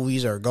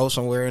movies or go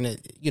somewhere, and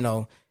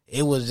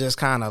it was just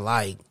kind of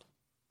like,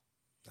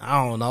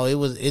 I don't know.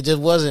 It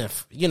just wasn't,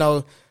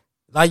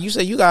 like you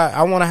said,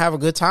 I want to have a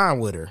good time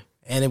with her.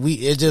 And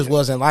it just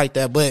wasn't like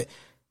that, but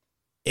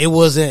it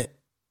wasn't,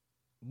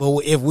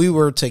 but if we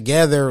were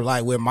together,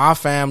 like with my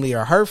family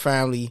or her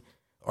family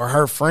or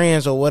her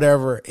friends or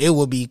whatever, it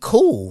would be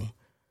cool.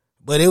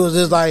 But it was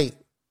just like,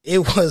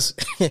 it's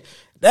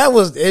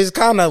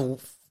kind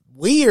of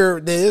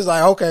weird that it's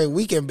like, okay,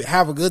 we can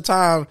have a good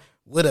time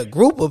with a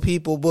group of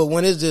people, but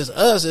when it's just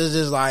us, it's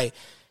just like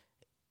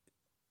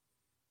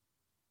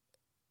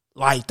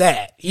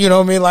that. You know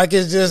what I mean? Like,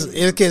 it's just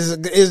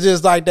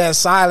like that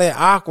silent,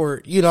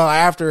 awkward,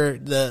 after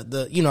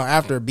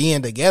after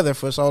being together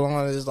for so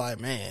long, it's like,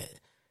 man.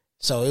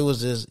 So it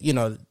was just,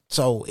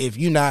 so if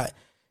you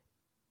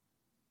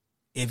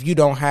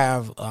don't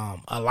have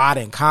a lot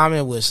in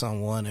common with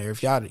someone, or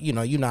if y'all, if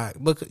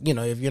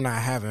you're not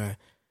having,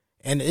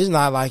 and it's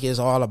not like it's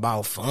all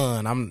about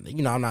fun. I'm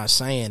not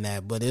saying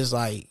that, but it's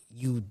like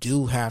you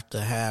do have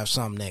to have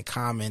something in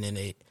common, and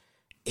it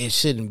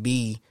shouldn't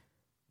be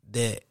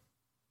that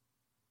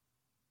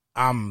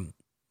I'm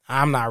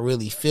not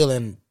really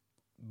feeling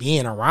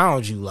being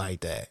around you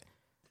like that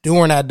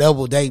during that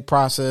double date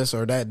process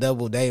or that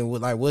double date.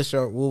 Like,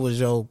 what was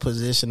your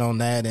position on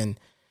that? And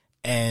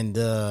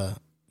what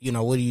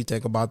do you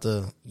think about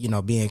the,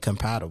 being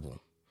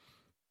compatible?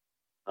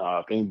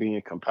 I think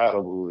being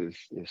compatible is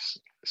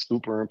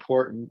super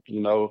important,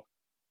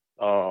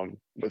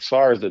 as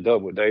far as the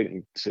double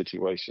dating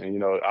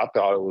situation, I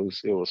thought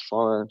it was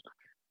fun.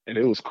 and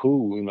it was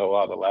cool,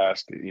 while it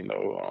lasted.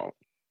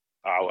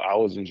 I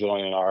was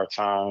enjoying our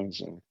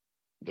times, and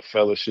the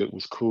fellowship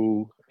was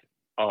cool.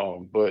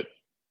 But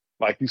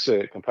like you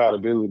said,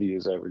 compatibility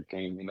is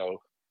everything.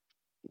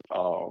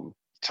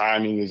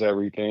 Timing is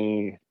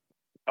everything.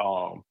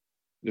 Um,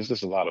 there's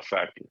just a lot of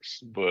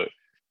factors, but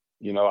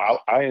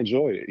I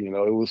enjoy it.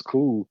 It was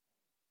cool.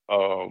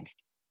 Um,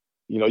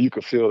 you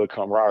could feel the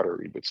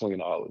camaraderie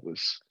between all of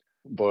us.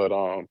 But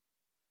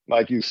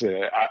like you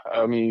said,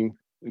 I mean,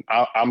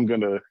 I'm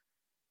gonna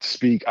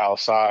speak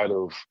outside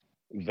of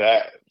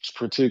that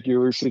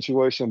particular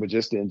situation, but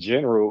just in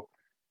general,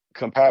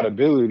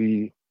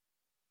 compatibility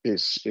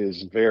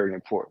is very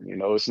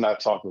important. It's not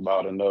talked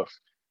about enough,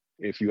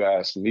 if you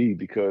ask me,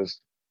 because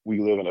we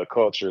live in a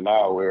culture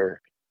now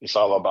where it's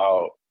all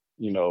about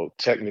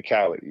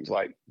technicalities.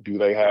 Like, do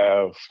they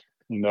have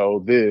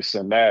this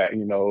and that?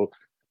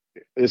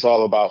 It's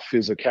all about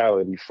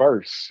physicality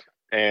first,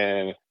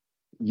 and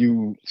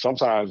you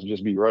sometimes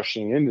just be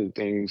rushing into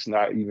things,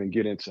 not even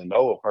getting to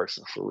know a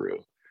person for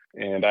real,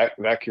 and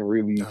that can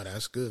really, No,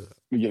 that's good.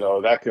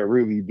 that can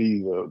really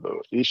be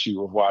the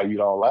issue of why you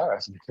don't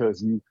last,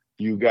 because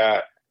you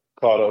got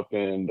caught up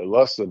in the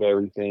lust of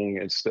everything,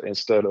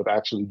 instead of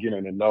actually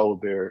getting to know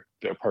their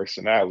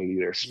personality,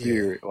 their Yeah.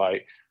 spirit.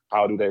 Like,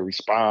 how do they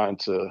respond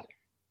to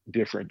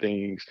different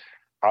things?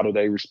 How do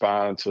they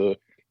respond to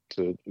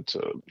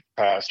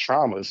past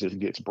traumas that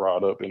gets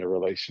brought up in a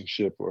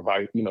relationship, or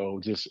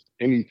just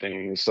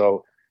anything? And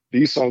so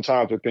these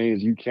sometimes are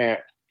things you can't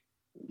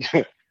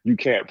you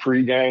can't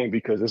pregame,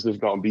 because this is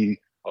going to be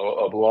a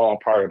long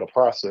part of the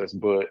process,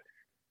 but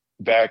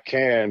that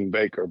can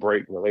make or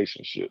break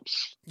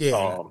relationships.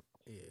 Yeah.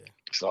 Yeah.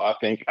 So I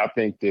think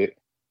that,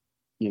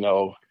 you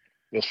know,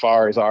 as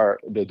far as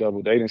the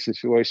double dating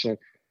situation,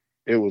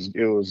 it was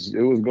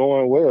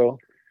going well,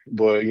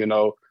 but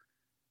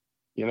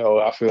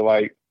I feel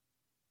like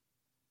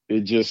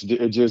it just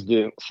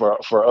didn't,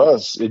 for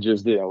us, it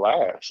just didn't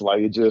last.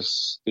 Like, it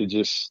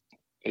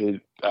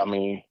I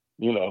mean,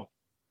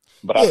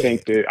 but I Yeah.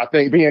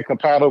 think being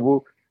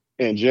compatible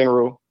in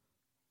general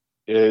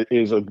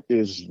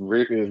is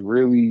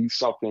really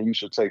something you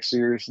should take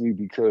seriously,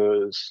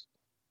 because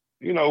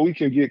we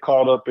can get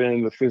caught up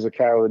in the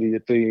physicality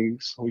of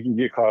things. We can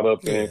get caught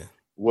up in Yeah.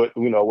 what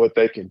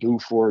they can do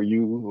for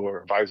you,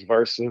 or vice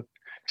versa.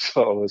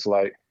 So it's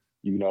like,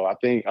 I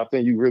think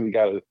you really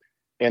gotta,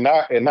 and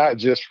not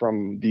just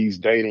from these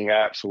dating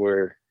apps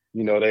where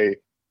you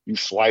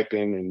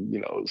swiping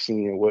and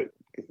seeing what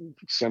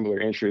similar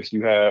interests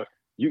you have.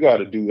 You got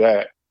to do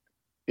that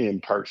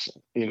in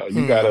person.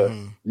 You gotta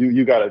Hmm.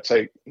 you gotta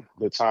take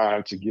the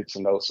time to get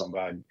to know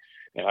somebody,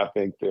 and I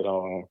think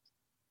that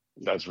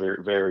that's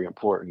very, very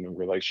important in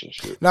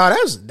relationships. No,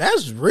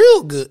 that's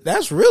real good.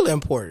 That's real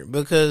important,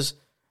 because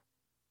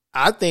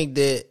I think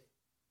that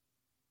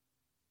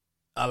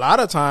a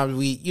lot of times I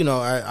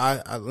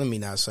let me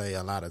not say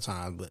a lot of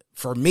times, but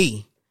for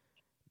me,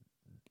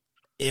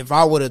 if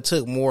I would have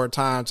took more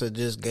time to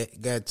just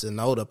get to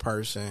know the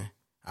person,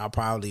 I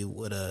probably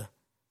would have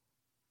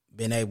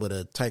been able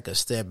to take a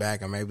step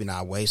back and maybe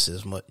not waste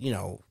as much,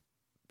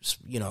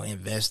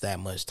 invest that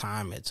much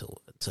time to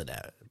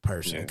that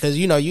person. Yeah, Because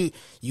you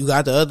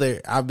got the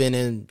other. I've been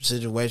in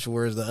situations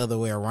where it's the other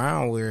way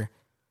around, where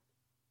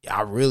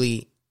I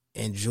really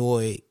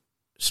enjoy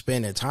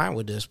spending time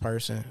with this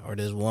person or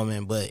this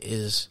woman, but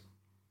it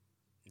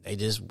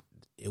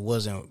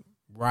wasn't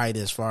right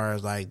as far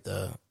as like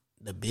the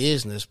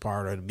business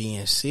part or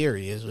being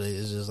serious.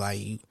 It's just like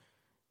you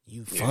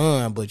yeah,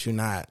 fun, but you're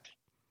not.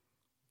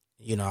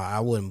 I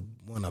wouldn't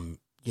want to.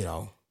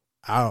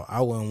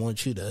 I wouldn't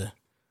want you to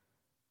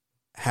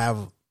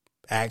have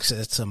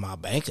access to my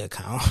bank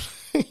account.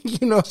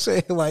 You know what I'm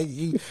saying? Like,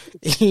 you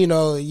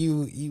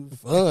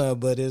fun,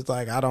 but it's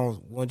like, I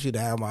don't want you to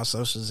have my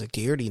social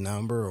security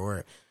number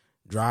or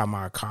drive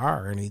my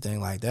car or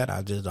anything like that.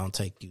 I just don't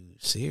take you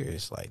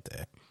serious like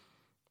that.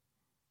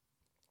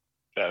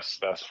 that's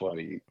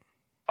funny.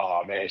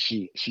 Oh man,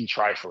 she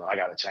trifling. I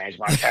gotta change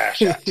my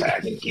cash app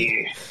tag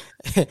again.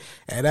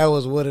 And that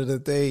was one of the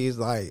things,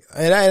 like,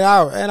 and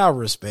I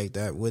respect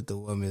that what the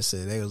woman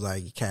said. They was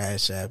like,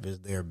 Cash App is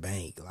their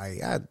bank. Like,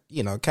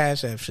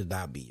 Cash App should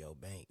not be your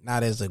bank.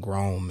 Not as a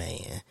grown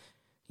man.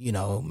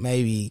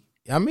 Maybe,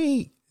 I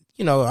mean,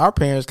 our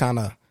parents kind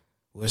of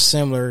were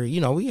similar.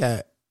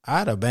 I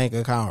had a bank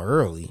account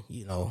early.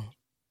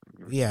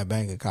 We had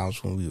bank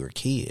accounts when we were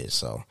kids.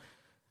 So,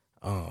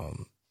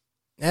 and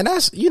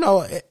that's,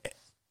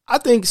 I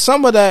think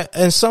some of that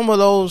and some of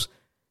those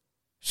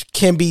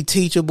can be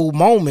teachable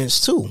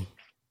moments too.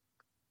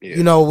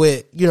 Yeah,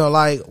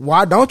 Like,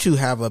 why don't you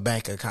have a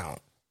bank account?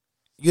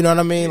 You know what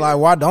I mean? yeah, Like,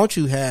 why don't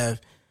you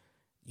have,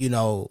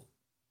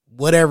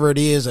 whatever it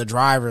is, a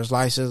driver's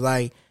license?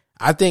 Like,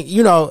 I think,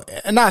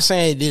 I'm not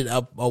saying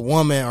that a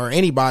woman or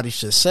anybody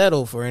should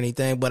settle for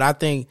anything, but I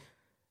think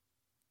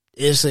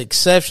it's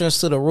exceptions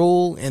to the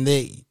rule, and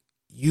that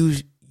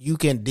you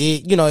can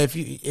dig,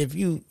 if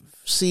you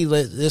see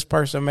this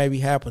person maybe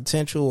have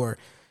potential, or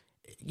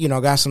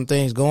got some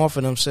things going for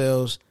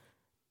themselves,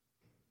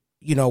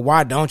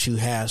 why don't you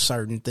have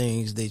certain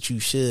things that you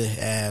should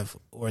have,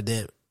 or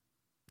that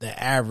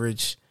the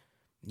average,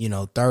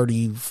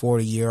 30,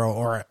 40-year-old,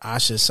 or I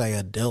should say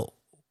adult,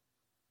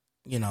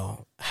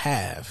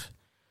 have.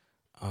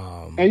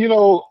 And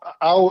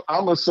I'm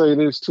gonna say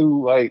this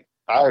too. Like,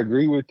 I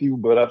agree with you,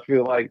 but I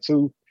feel like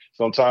too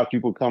sometimes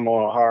people come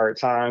on hard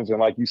times, and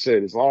like you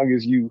said, as long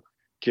as you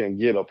can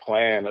get a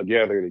plan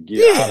together to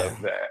get out Yeah.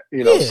 of that,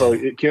 Yeah. so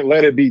it can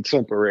let it be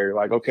temporary.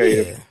 Like,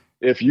 okay, Yeah.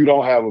 if you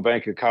don't have a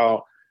bank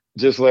account,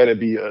 just let it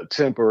be a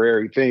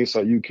temporary thing,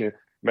 so you can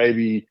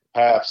maybe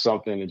have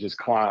something and just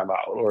climb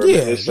out. Or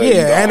Yeah. let's say you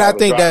Yeah. don't And I have a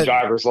think that,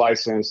 driver's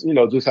license,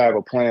 just have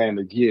a plan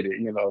to get it.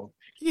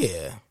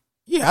 yeah.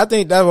 Yeah, I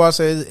think that's why I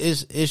say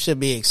it should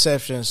be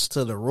exceptions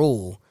to the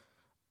rule.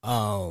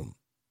 But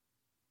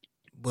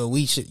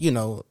we should,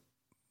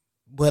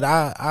 but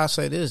I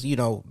say this,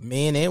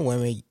 men and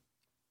women,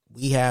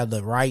 we have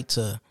the right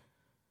to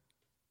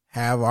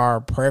have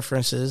our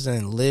preferences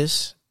and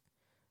lists.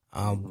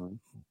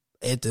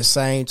 At the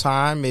same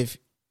time, if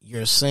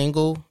you're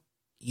single,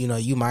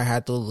 you might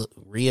have to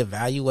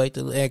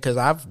reevaluate because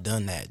I've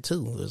done that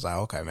too. It's like,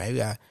 okay,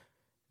 maybe I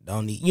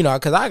don't need,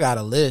 because I got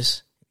a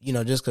list,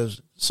 just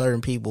because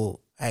certain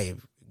people, hey,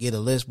 get a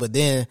list, but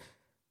then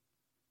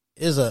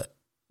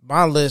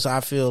my list,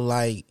 I feel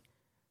like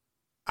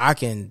I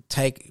can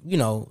take,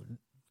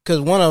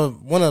 because one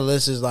of the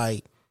lists is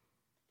like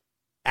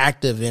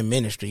active in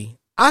ministry.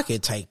 I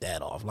could take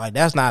that off. Like,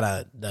 that's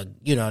not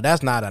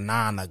that's not a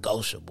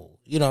non-negotiable.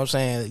 You know what I'm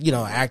saying?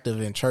 Active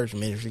in church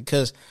ministry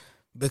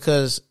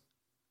because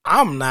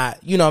I'm not,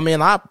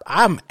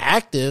 I'm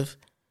active,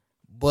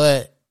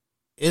 but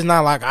it's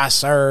not like I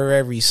serve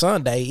every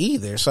Sunday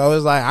either. So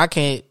it's like I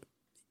can't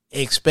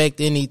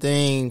expect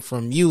anything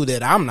from you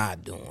that I'm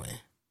not doing.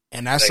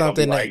 And that's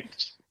something that,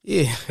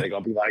 yeah, they're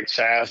gonna be like,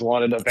 Chaz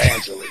wanted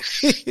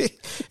evangelists.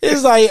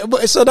 It's like,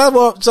 so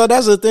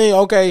that's the thing.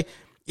 Okay,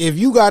 if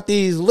you got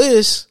these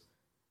lists,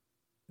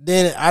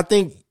 then I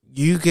think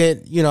you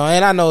can,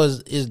 and I know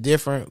it's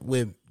different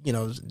with,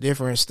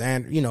 different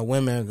standard.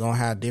 Women are gonna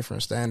have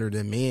different standard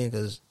than men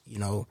because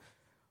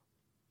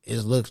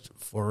it's looked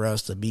for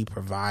us to be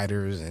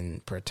providers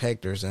and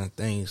protectors and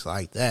things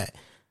like that.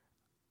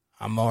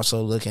 I'm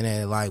also looking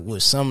at it like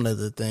with some of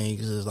the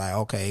things is like,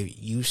 okay,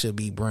 you should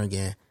be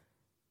bringing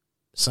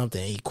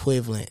something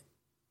equivalent,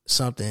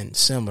 something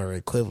similar,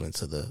 equivalent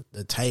to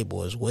the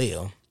table as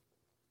well.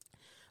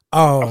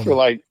 I feel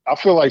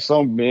like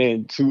some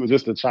men too,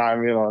 just to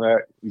chime in on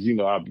that,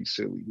 I'll be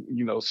silly.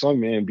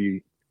 Some men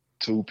be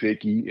too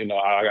picky.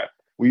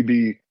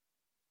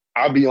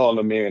 I be on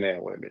the men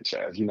and women,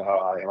 Chaz. You know how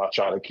I am. I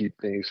try to keep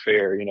things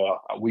fair.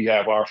 We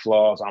have our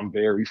flaws. I'm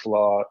very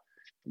flawed.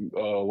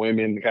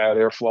 Women have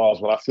their flaws,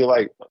 but I feel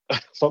like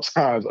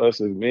sometimes us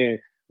as men,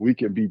 we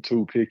can be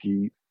too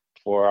picky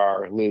for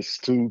our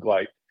list too.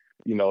 Like,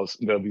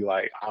 they'll be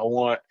like, I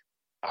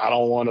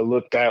don't want to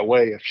look that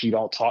way if she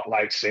don't talk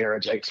like Sarah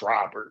Jakes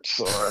Roberts,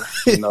 or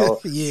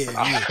yeah.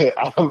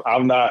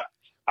 I'm not.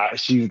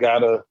 She's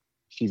gotta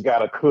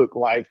cook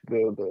like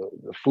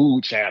the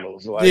food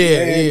channels, like,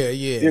 yeah.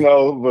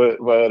 But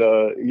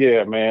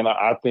yeah, man.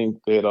 I think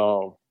that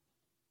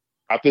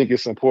I think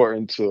it's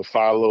important to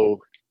follow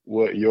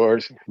what your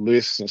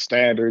lists and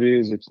standard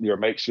is, your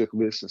makeshift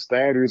lists and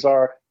standards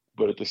are,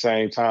 but at the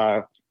same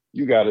time,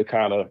 you got to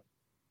kind of,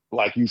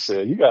 like you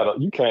said, you gotta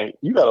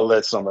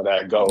let some of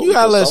that go. You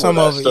gotta let some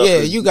of it. Yeah,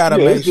 you gotta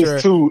make sure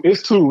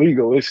it's too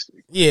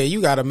legalistic. Yeah,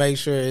 you gotta make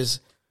sure it's,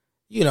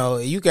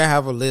 you can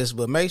have a list,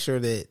 but make sure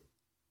that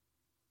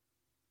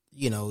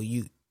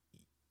you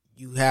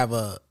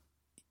have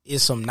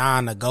it's some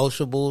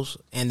non-negotiables,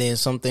 and then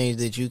some things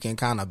that you can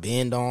kind of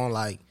bend on.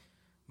 Like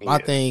my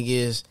thing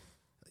is,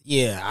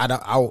 I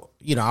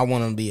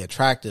want them to be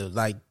attractive.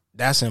 Like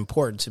that's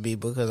important to me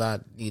because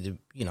I need to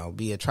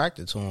be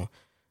attracted to them.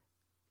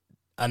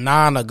 A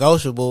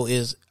non-negotiable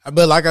is,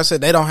 but like I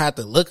said, they don't have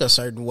to look a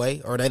certain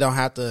way, or they don't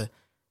have to,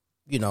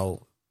 because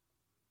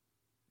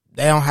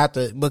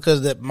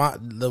the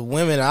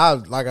women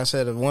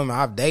the women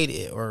I've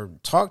dated or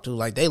talked to,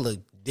 like they look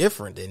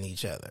different than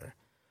each other.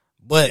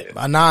 But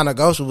a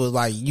non-negotiable is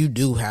like, you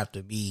do have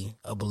to be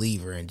a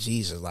believer in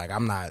Jesus. Like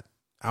I'm not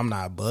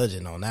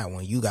budging on that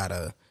one. You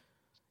gotta,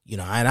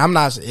 and I'm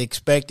not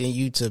expecting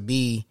you to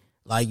be,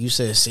 like you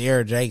said,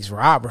 Sarah Jakes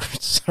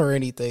Roberts or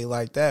anything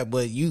like that.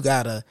 But you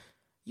gotta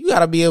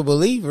be a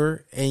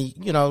believer, and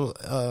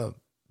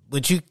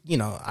but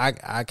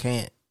I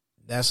can't.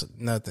 That's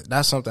nothing.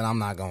 That's something I'm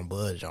not gonna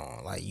budge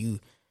on. Like you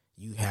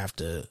have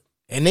to,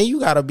 and then you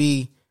gotta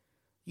be,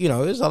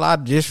 there's a lot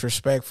of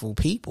disrespectful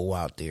people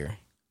out there.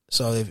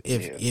 So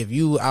if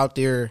you out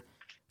there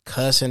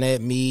cussing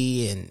at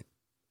me and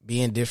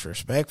being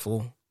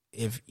disrespectful,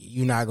 if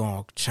you're not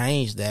gonna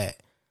change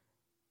that,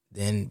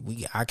 then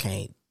I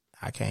can't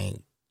have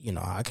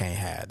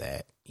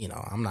that.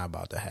 I'm not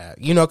about to have,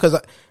 because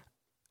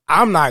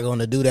I'm not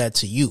gonna do that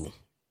to you.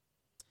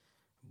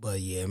 But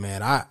yeah,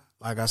 man,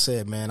 like I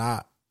said, man,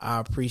 I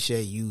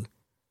appreciate you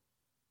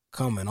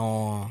coming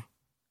on,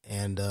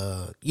 and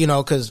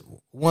because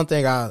one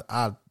thing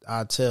I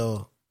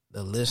tell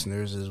the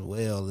listeners as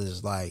well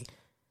is like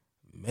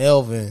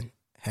Melvin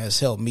has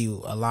helped me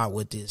a lot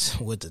with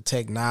the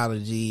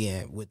technology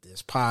and with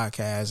this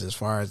podcast as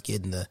far as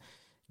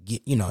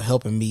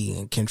helping me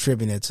and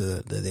contributing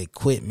to the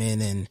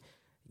equipment and,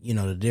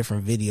 the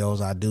different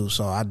videos I do.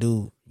 So I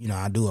do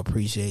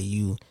appreciate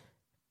you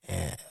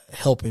and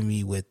helping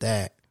me with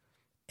that.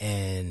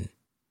 And,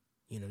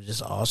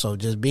 just also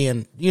just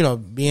being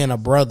a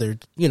brother,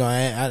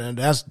 and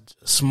that's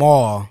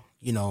small,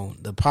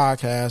 the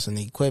podcast and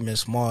the equipment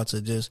small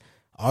to just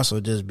also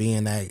just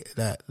being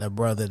that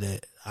brother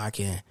that I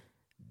can,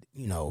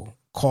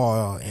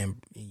 call and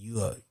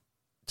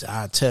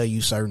I tell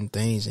you certain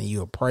things and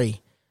you'll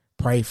pray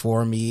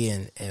for me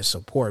and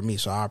support me.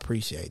 So I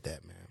appreciate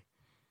that, man.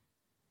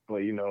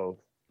 Well,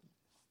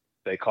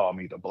 they call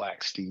me the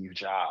Black Steve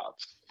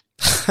Jobs.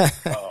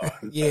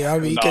 Yeah, I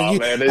mean,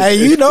 man,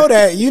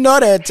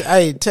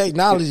 hey,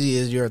 technology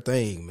is your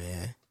thing,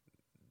 man.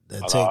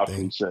 I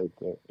appreciate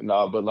that.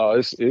 No,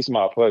 it's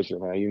my pleasure,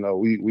 man.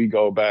 We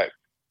go back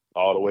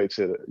all the way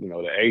to the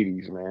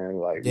 '80s, man.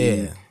 Like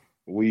yeah,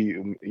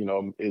 we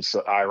it's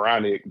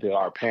ironic that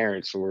our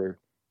parents were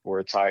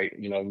tight.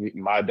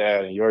 My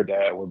dad and your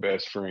dad were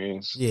best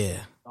friends.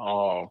 yeah.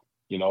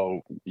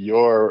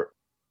 Your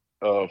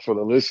for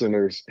the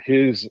listeners,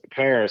 his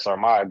parents are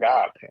my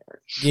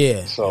godparents.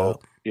 Yeah. So,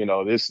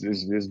 this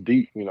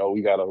deep,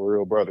 we got a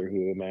real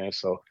brotherhood, man.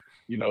 So,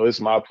 it's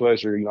my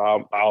pleasure.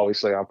 I always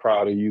say I'm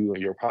proud of you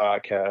and your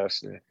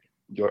podcast and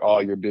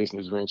all your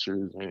business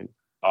ventures. And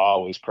I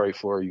always pray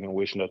for you and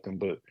wish nothing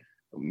but,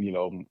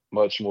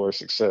 much more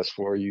success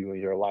for you in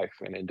your life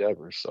and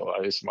endeavors. So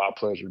it's my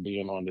pleasure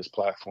being on this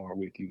platform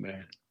with you,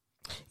 man.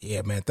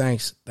 Yeah, man.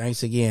 Thanks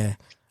again.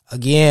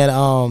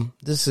 Again,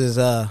 this is,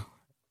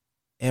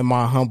 in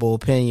my humble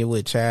opinion,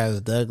 with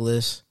Chaz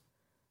Douglas.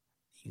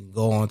 You can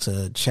go on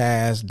to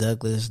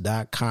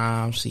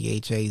ChazDouglas.com,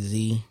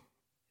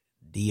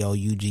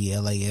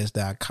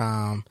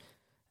 ChazDouglas.com.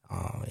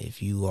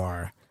 If you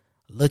are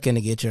looking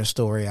to get your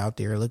story out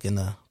there, looking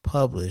to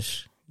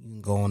publish, you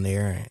can go on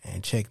there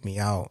and check me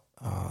out.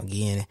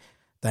 Again,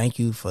 thank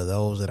you for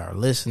those that are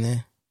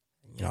listening.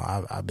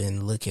 I've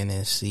been looking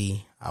and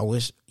see. I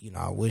wish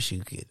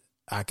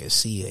I could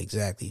see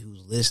exactly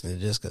who's listening,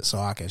 so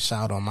I can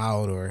shout them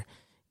out or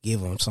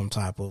give them some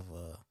type of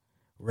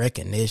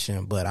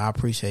recognition. But I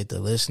appreciate the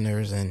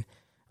listeners and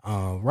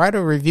write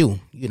a review.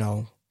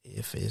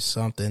 If it's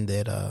something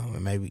that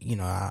maybe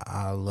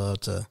I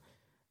love to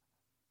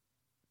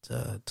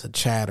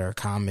chat or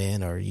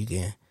comment, or you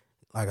can,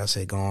 like I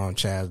said, go on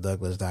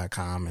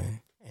ChazDouglas.com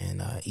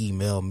and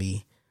email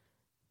me.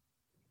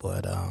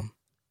 But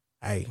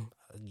hey,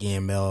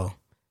 again, Mel,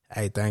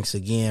 hey, thanks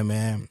again,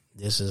 man.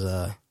 This is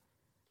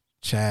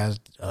Chaz,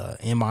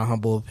 in my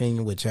humble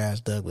opinion, with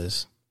Chaz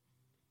Douglas.